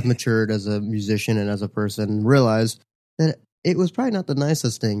I've matured as a musician and as a person, and realized that it was probably not the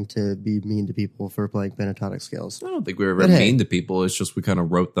nicest thing to be mean to people for playing pentatonic scales. I don't think we were ever mean to people. It's just we kind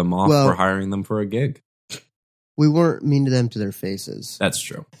of wrote them off for hiring them for a gig. We weren't mean to them to their faces. That's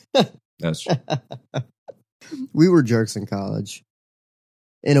true. That's true. We were jerks in college.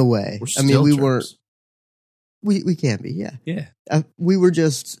 In a way. We weren't. We can be, yeah. Yeah. We were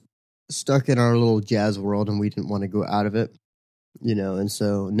just stuck in our little jazz world, and we didn't want to go out of it. And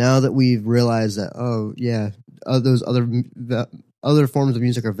so now that we've realized that, oh yeah, those other forms of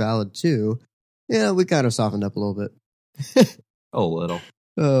music are valid too, we kind of softened up a little bit. A little.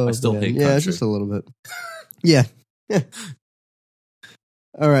 Oh, I still hate country. Yeah, just a little bit. Yeah.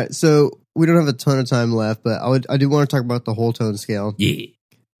 All right, so we don't have a ton of time left, but I do want to talk about the whole tone scale. Yeah.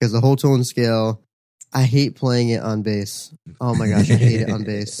 Because the whole tone scale, I hate playing it on bass. Oh my gosh, I hate it on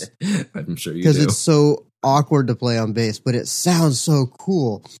bass. I'm sure you do. Because it's so awkward to play on bass, but it sounds so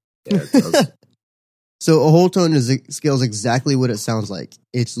cool. Yeah, it does. So a whole tone scales exactly what it sounds like.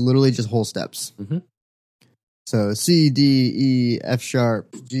 It's literally just whole steps. Mm-hmm. So C, D, E, F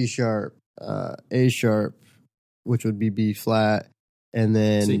sharp, G sharp, A sharp, which would be B flat, and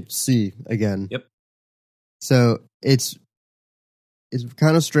then C again. Yep. So it's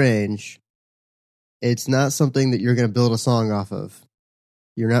kind of strange. It's not something that you're going to build a song off of.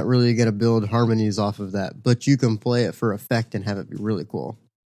 You're not really going to build harmonies off of that, but you can play it for effect and have it be really cool.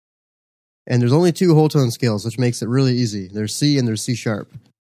 And there's only 2 whole tone scales, which makes it really easy. There's C and there's C sharp,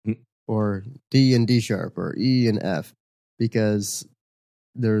 or D and D sharp, or E and F, because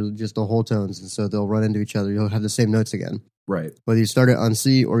they're just the whole tones, and so they'll run into each other. You'll have the same notes again. Right. Whether you start it on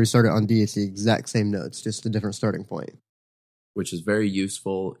C or you start it on D, it's the exact same notes, just a different starting point. Which is very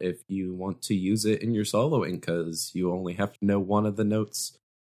useful if you want to use it in your soloing, because you only have to know one of the notes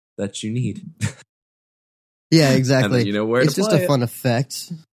that you need. Yeah, exactly. And then you know where it's to just play a fun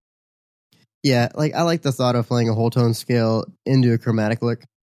effect. Yeah, I like the thought of playing a whole tone scale into a chromatic lick.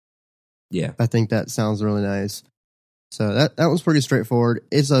 Yeah. I think that sounds really nice. So that one's pretty straightforward.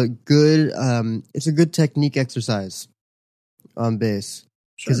 It's a good technique exercise on bass,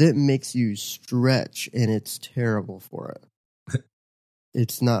 because it makes you stretch, and it's terrible for it.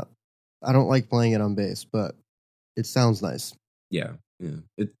 It's not. I don't like playing it on bass, but it sounds nice. Yeah.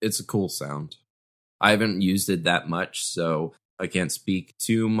 It's a cool sound. I haven't used it that much, so I can't speak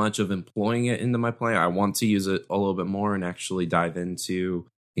too much of employing it into my playing. I want to use it a little bit more and actually dive into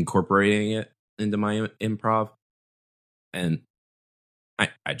incorporating it into my improv. And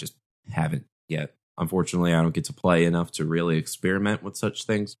I just haven't yet. Unfortunately, I don't get to play enough to really experiment with such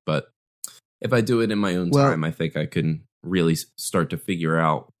things. But if I do it in my own time, I think I can really start to figure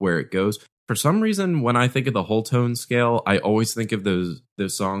out where it goes. For some reason, when I think of the whole tone scale, I always think of those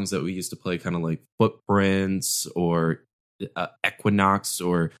songs that we used to play, kind of like Footprints or Equinox,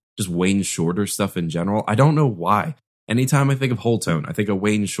 or just Wayne Shorter stuff in general. I don't know why. Anytime I think of whole tone, I think of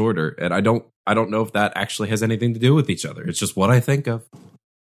Wayne Shorter, and I don't know if that actually has anything to do with each other. It's just what I think of.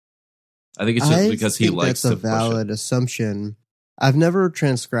 I think it's just because he likes to push it. That's a valid assumption. I've never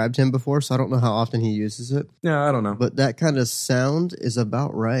transcribed him before, so I don't know how often he uses it. Yeah, I don't know. But that kind of sound is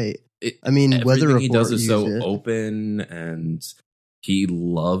about right. Weather Report he does is so open, and he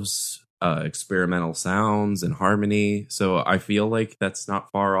loves experimental sounds and harmony. So I feel like that's not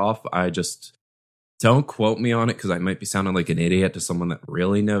far off. I just don't quote me on it, because I might be sounding like an idiot to someone that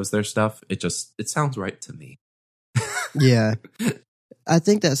really knows their stuff. It sounds right to me. Yeah, I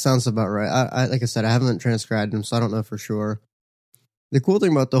think that sounds about right. I like I said, I haven't transcribed him, so I don't know for sure. The cool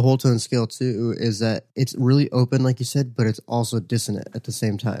thing about the whole tone scale too is that it's really open, like you said, but it's also dissonant at the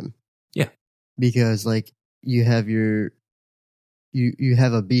same time. Yeah, because like you have your you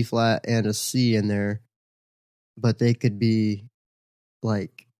have a B flat and a C in there, but they could be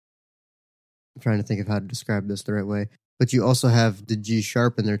like, I'm trying to think of how to describe this the right way, but you also have the G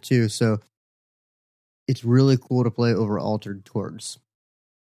sharp in there too. So it's really cool to play over altered chords.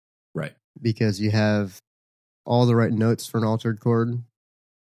 Right. Because you have all the right notes for an altered chord,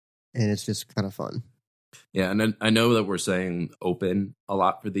 and it's just kind of fun. Yeah, and I know that we're saying open a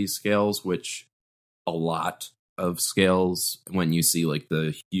lot for these scales, which a lot of scales, when you see like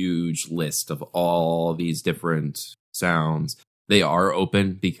the huge list of all these different sounds, they are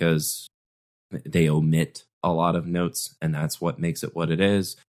open because they omit a lot of notes, and that's what makes it what it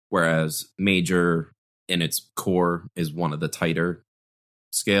is. Whereas major in its core is one of the tighter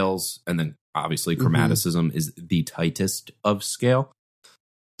scales, and then obviously chromaticism is the tightest of scale.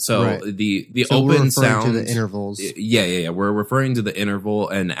 So right. the so open sound to the intervals. Yeah. We're referring to the interval,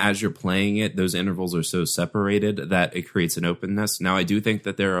 and as you're playing it, those intervals are so separated that it creates an openness. Now, I do think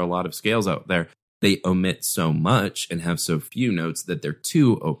that there are a lot of scales out there, they omit so much and have so few notes that they're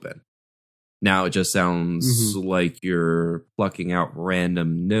too open. Now it just sounds like you're plucking out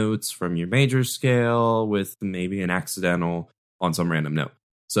random notes from your major scale with maybe an accidental on some random note.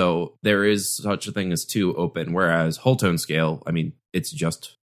 So there is such a thing as too open, whereas whole tone scale, I mean, it's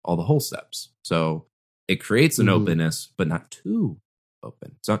just all the whole steps. So it creates an openness, but not too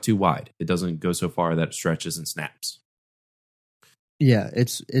open. It's not too wide. It doesn't go so far that it stretches and snaps. Yeah,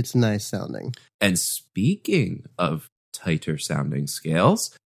 it's nice sounding. And speaking of tighter sounding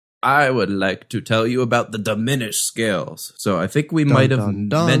scales, I would like to tell you about the diminished scales. So I think we might have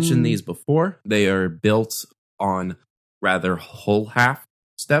mentioned these before. They are built on rather whole half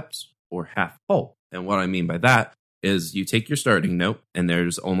steps or half whole. And what I mean by that is you take your starting note, and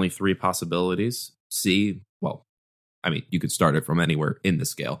there's only 3 possibilities. C, well, I mean, you could start it from anywhere in the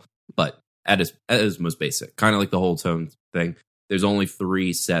scale, but at its most basic, kind of like the whole tone thing, there's only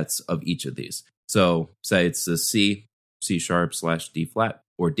 3 sets of each of these. So say it's a C, C sharp / D flat,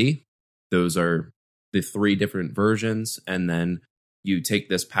 or D. Those are the 3 different versions, and then you take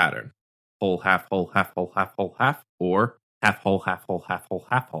this pattern: whole, half, whole, half, whole, half, whole, half, or half, whole, half, whole, half, whole,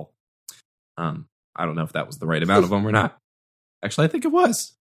 half, whole. I don't know if that was the right amount of them or not. Actually, I think it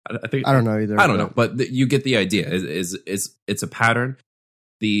was. I don't know either. I don't know, but you get the idea. It's a pattern.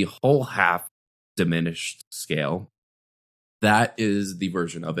 The whole half diminished scale, that is the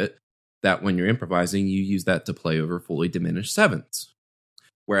version of it that when you're improvising, you use that to play over fully diminished sevenths.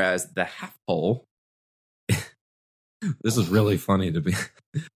 Whereas the half whole, this is really funny to be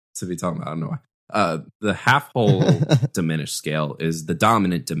talking about. I don't know why. The half whole diminished scale is the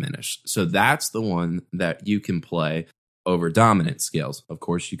dominant diminished. So that's the one that you can play over dominant scales. Of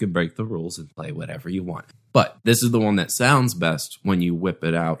course, you can break the rules and play whatever you want. But this is the one that sounds best when you whip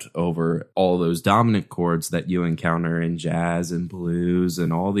it out over all those dominant chords that you encounter in jazz and blues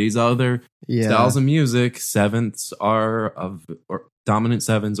and all these other styles of music. Dominant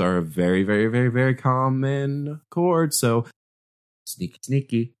sevens are a very, very, very, very common chord. So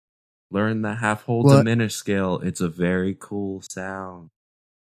sneaky. Learn the half whole diminished scale. It's a very cool sound.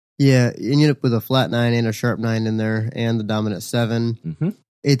 Yeah, you end up with a flat 9 and a sharp 9 in there, and the dominant 7. Mm-hmm.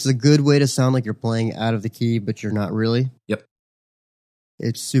 It's a good way to sound like you're playing out of the key, but you're not really. Yep.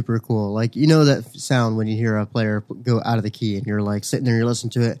 It's super cool. Like, you know that sound when you hear a player go out of the key, and you're like sitting there, you're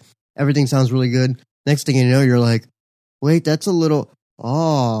listening to it. Everything sounds really good. Next thing you know, you're like, wait, that's a little,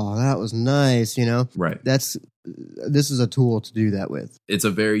 that was nice, you know? Right. This is a tool to do that with. It's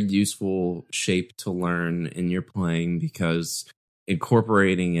a very useful shape to learn in your playing because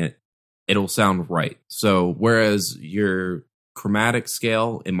incorporating it, it'll sound right. So whereas your chromatic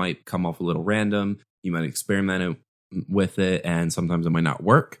scale, it might come off a little random. You might experiment with it, and sometimes it might not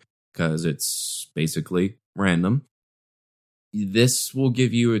work because it's basically random. This will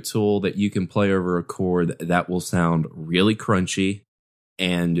give you a tool that you can play over a chord that will sound really crunchy,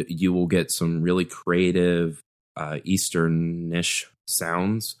 and you will get some really creative Eastern-ish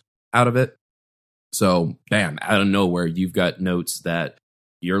sounds out of it. So, bam, out of nowhere, you've got notes that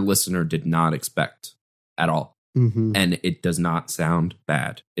your listener did not expect at all. Mm-hmm. And it does not sound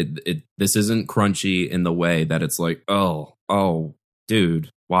bad. This isn't crunchy in the way that it's like, oh, dude,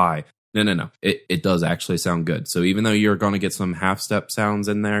 why? No. It does actually sound good. So even though you're going to get some half-step sounds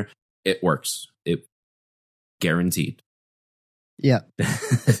in there, it works. It guaranteed. Yeah.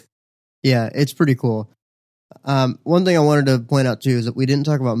 Yeah, it's pretty cool. One thing I wanted to point out, too, is that we didn't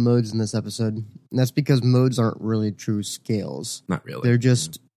talk about modes in this episode. And that's because modes aren't really true scales. Not really. They're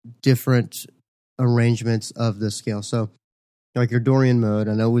just different arrangements of the scale. So, like your Dorian mode,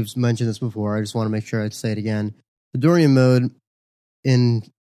 I know we've mentioned this before. I just want to make sure I say it again. The Dorian mode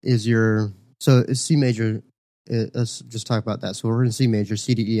is C major let's just talk about that. So we're in C major,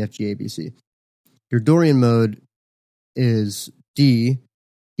 C, D, E, F, G, A, B, C. Your Dorian mode is D,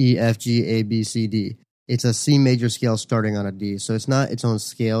 E, F, G, A, B, C, D. It's a C major scale starting on a D. So it's not its own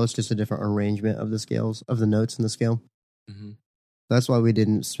scale. It's just a different arrangement of the scales, of the notes in the scale. Mm-hmm. That's why we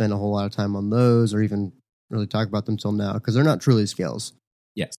didn't spend a whole lot of time on those or even really talk about them till now, because they're not truly scales.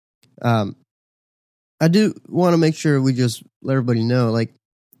 Yes. I do want to make sure we just let everybody know, like,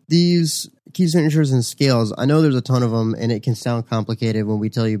 these key signatures and scales, I know there's a ton of them, and it can sound complicated when we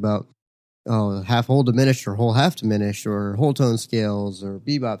tell you about half whole diminished or whole half diminished or whole tone scales or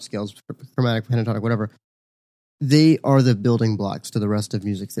bebop scales, chromatic, pentatonic, whatever. They are the building blocks to the rest of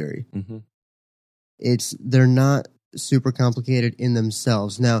music theory. Mm-hmm. They're not super complicated in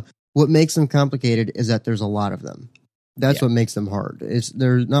themselves. Now, what makes them complicated is that there's a lot of them. That's what makes them hard.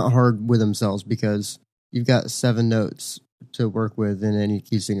 They're not hard with themselves because you've got 7 notes to work with in any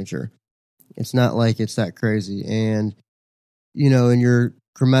key signature. It's not like it's that crazy. And, in your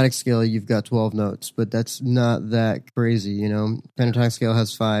chromatic scale, you've got 12 notes, but that's not that crazy. Pentatonic scale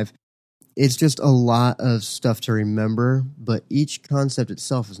has 5. It's just a lot of stuff to remember, but each concept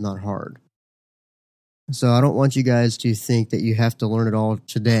itself is not hard. So I don't want you guys to think that you have to learn it all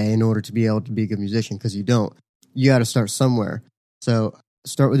today in order to be able to be a good musician, because you don't. You got to start somewhere. So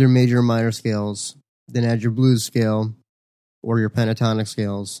start with your major and minor scales, then add your blues scale or your pentatonic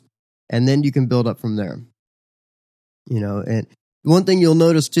scales, and then you can build up from there. And one thing you'll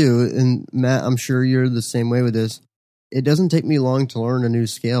notice too, and Matt, I'm sure you're the same way with this, it doesn't take me long to learn a new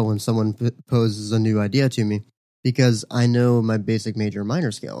scale when someone poses a new idea to me, because I know my basic major and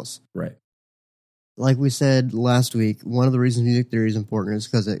minor scales. Right. Like we said last week, one of the reasons music theory is important is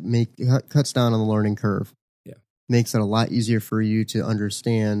because it cuts down on the learning curve. Yeah. Makes it a lot easier for you to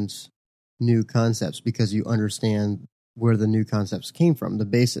understand new concepts because you understand where the new concepts came from, the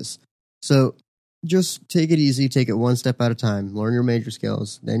basis. So just take it easy, take it one step at a time. Learn your major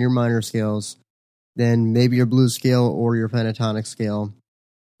scales, then your minor scales, then maybe your blues scale or your pentatonic scale,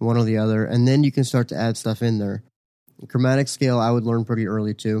 one or the other, and then you can start to add stuff in there. The chromatic scale I would learn pretty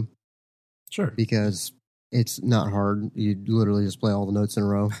early too. Sure. Because it's not hard. You literally just play all the notes in a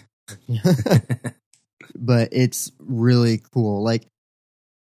row. But it's really cool. Like,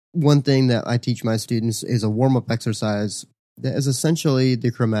 one thing that I teach my students is a warm-up exercise that is essentially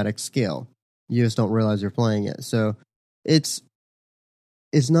the chromatic scale. You just don't realize you're playing it. So it's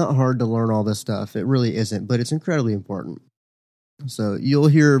not hard to learn all this stuff. It really isn't, but it's incredibly important. So you'll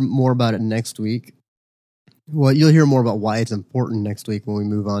hear more about it next week. Well, you'll hear more about why it's important next week when we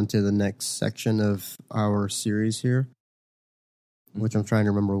move on to the next section of our series here, which I'm trying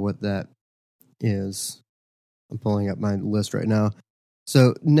to remember what that is. I'm pulling up my list right now.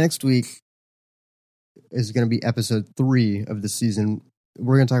 So next week is going to be episode 3 of the season.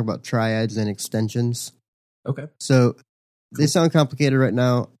 We're going to talk about triads and extensions. Okay. So they sound complicated right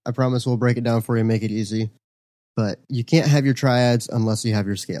now. I promise we'll break it down for you and make it easy. But you can't have your triads unless you have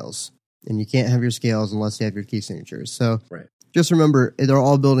your scales. And you can't have your scales unless you have your key signatures. So just remember, they're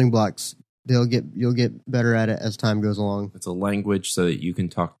all building blocks. You'll get better at it as time goes along. It's a language so that you can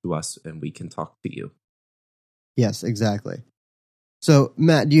talk to us and we can talk to you. Yes, exactly. So,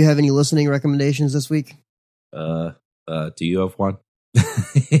 Matt, do you have any listening recommendations this week? Do you have one?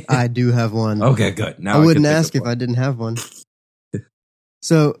 I do have one. Okay, good. Now I wouldn't ask if I didn't have one.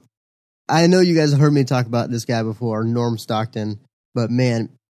 So, I know you guys have heard me talk about this guy before, Norm Stockton, but man,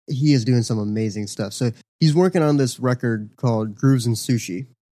 he is doing some amazing stuff. So he's working on this record called Grooves and Sushi,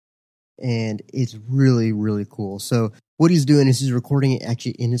 and it's really, really cool. So what he's doing is he's recording it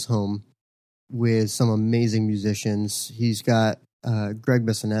actually in his home with some amazing musicians. He's got Greg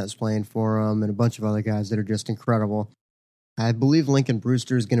Bissonette playing for him and a bunch of other guys that are just incredible. I believe Lincoln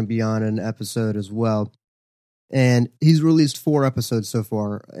Brewster is going to be on an episode as well. And he's released 4 episodes so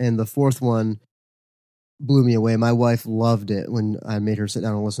far, and the 4th one blew me away. My wife loved it when I made her sit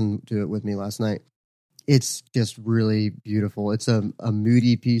down and listen to it with me last night. It's just really beautiful. It's a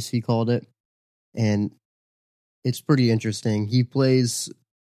moody piece, he called it, and it's pretty interesting. He plays,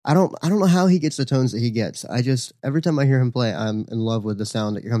 I don't know how he gets the tones that he gets. Every time I hear him play, I'm in love with the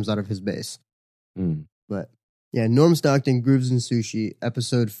sound that comes out of his bass. But yeah, Norm Stockton, Grooves and Sushi,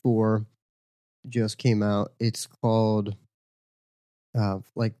 episode 4 just came out. It's called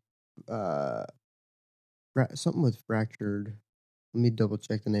something with fractured. Let me double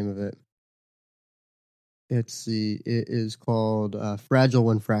check the name of it. It is called Fragile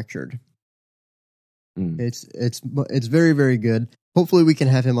When Fractured. It's very, very good. Hopefully we can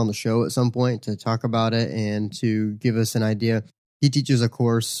have him on the show at some point to talk about it and to give us an idea. He teaches a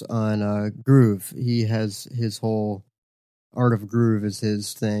course on groove. He has his whole art of groove is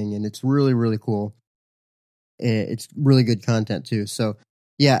his thing, and it's really, really cool. It's really good content too. So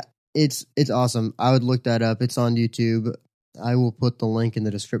yeah, it's awesome. I would look that up. It's on YouTube. I will put the link in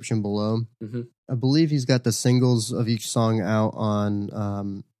the description below. Mm-hmm. I believe he's got the singles of each song out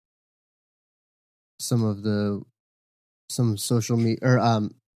on some social media or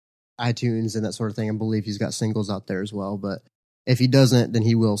iTunes and that sort of thing. I believe he's got singles out there as well. But if he doesn't, then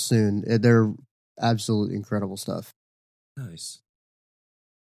he will soon. They're absolutely incredible stuff. Nice.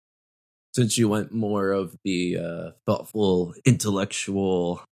 Since you went more of the thoughtful,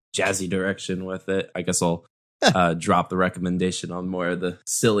 intellectual, jazzy direction with it, I guess I'll drop the recommendation on more of the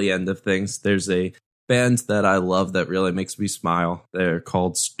silly end of things. There's a band that I love that really makes me smile. They're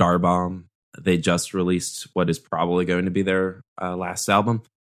called Starbomb. They just released what is probably going to be their last album.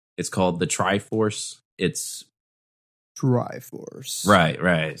 It's called The Triforce. It's Triforce.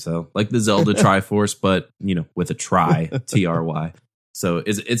 Right. So like the Zelda Triforce, but with a try, Try. So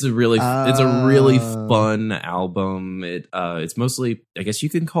it's a really fun album. It's mostly, I guess you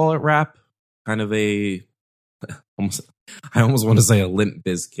can call it rap, kind of I almost want to say a Limp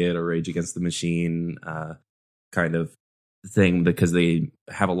Bizkit or Rage Against the Machine kind of thing, because they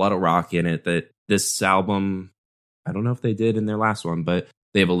have a lot of rock in it. That this album, I don't know if they did in their last one, but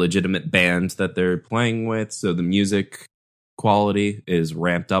they have a legitimate band that they're playing with, so the music quality is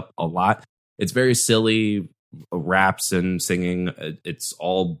ramped up a lot. It's very silly raps and singing. It's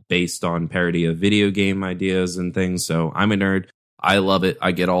all based on parody of video game ideas and things. So I'm a nerd. I love it.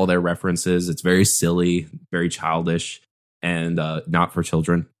 I get all their references. It's very silly, very childish, and not for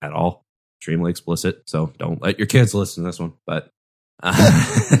children at all. Extremely explicit. So don't let your kids listen to this one. But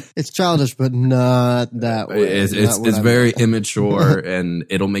it's childish, but not that way. It's very immature, and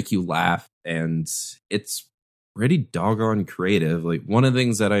it'll make you laugh, and it's pretty doggone creative. Like, one of the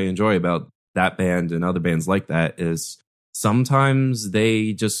things that I enjoy about that band and other bands like that is sometimes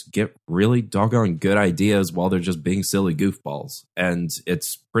they just get really doggone good ideas while they're just being silly goofballs, and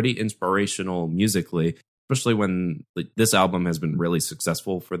it's pretty inspirational musically, especially when this album has been really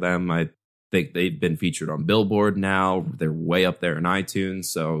successful for them. I think they've been featured on Billboard now. They're way up there in iTunes,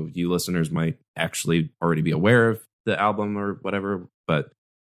 so you listeners might actually already be aware of the album or whatever, but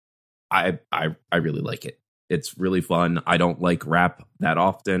I really like it. It's really fun. I don't like rap that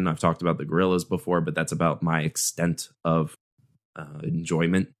often. I've talked about the Gorillaz before, but that's about my extent of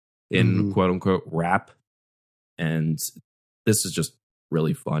enjoyment in quote unquote rap. And this is just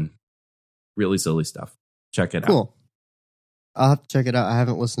really fun, really silly stuff. Check it out. Cool. I'll have to check it out. I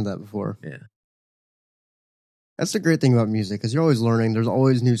haven't listened to that before. Yeah. That's the great thing about music, because you're always learning. There's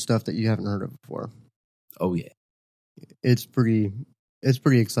always new stuff that you haven't heard of before. Oh yeah. It's pretty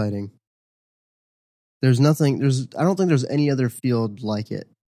exciting. I don't think there's any other field like it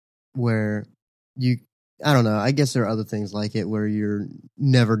where I don't know. I guess there are other things like it where you're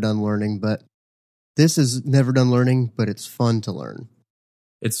never done learning, but this is never done learning, but it's fun to learn.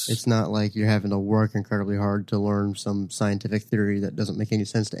 It's not like you're having to work incredibly hard to learn some scientific theory that doesn't make any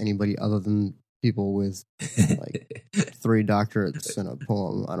sense to anybody other than people with like 3 doctorates and a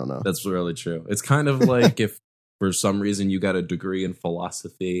poem. I don't know. That's really true. It's kind of like if for some reason you got a degree in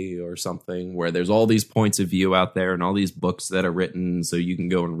philosophy or something, where there's all these points of view out there and all these books that are written so you can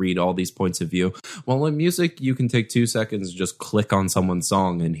go and read all these points of view. Well, in music, you can take 2 seconds, just click on someone's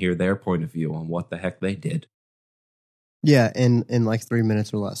song and hear their point of view on what the heck they did. Yeah, in like 3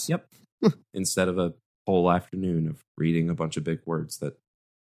 minutes or less. Yep. Instead of a whole afternoon of reading a bunch of big words that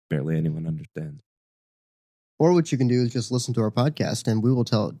barely anyone understands. Or what you can do is just listen to our podcast, and we will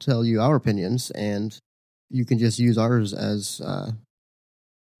tell you our opinions, and you can just use ours as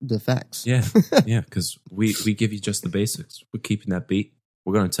the facts. Yeah, yeah, because we give you just the basics. We're keeping that beat.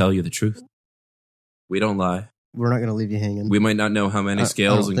 We're going to tell you the truth. We don't lie. We're not going to leave you hanging. We might not know how many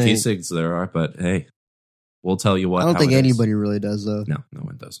scales and key sigs there are, but hey, we'll tell you what. I don't think anybody really does, though. No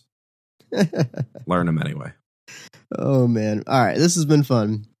one does. Learn them anyway. Oh, man. All right, this has been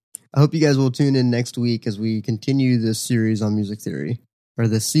fun. I hope you guys will tune in next week as we continue this series on music theory, or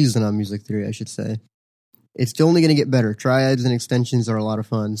this season on music theory, I should say. It's only going to get better. Triads and extensions are a lot of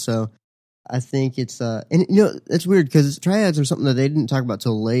fun. So I think it's, and it's weird because triads are something that they didn't talk about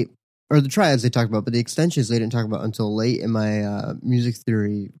till late, or the triads they talked about, but the extensions they didn't talk about until late in my music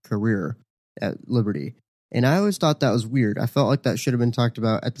theory career at Liberty. And I always thought that was weird. I felt like that should have been talked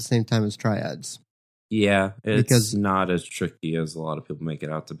about at the same time as triads. Yeah, it's not as tricky as a lot of people make it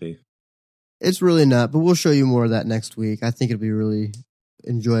out to be. It's really not, but we'll show you more of that next week. I think it'll be really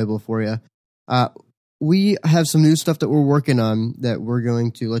enjoyable for you. We have some new stuff that we're working on that we're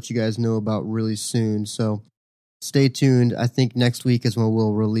going to let you guys know about really soon. So stay tuned. I think next week is when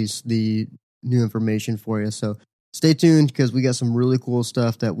we'll release the new information for you. So stay tuned because we got some really cool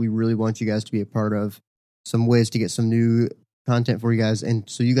stuff that we really want you guys to be a part of. some ways to get some new content for you guys, and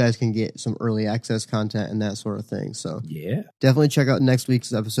so you guys can get some early access content and that sort of thing. So yeah, definitely check out next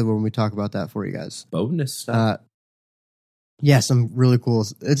week's episode when we talk about that for you guys. Bonus stuff. Yeah, some really cool.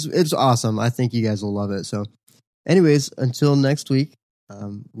 It's awesome. I think you guys will love it. So anyways, until next week,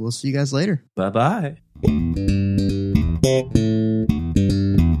 we'll see you guys later. Bye-bye.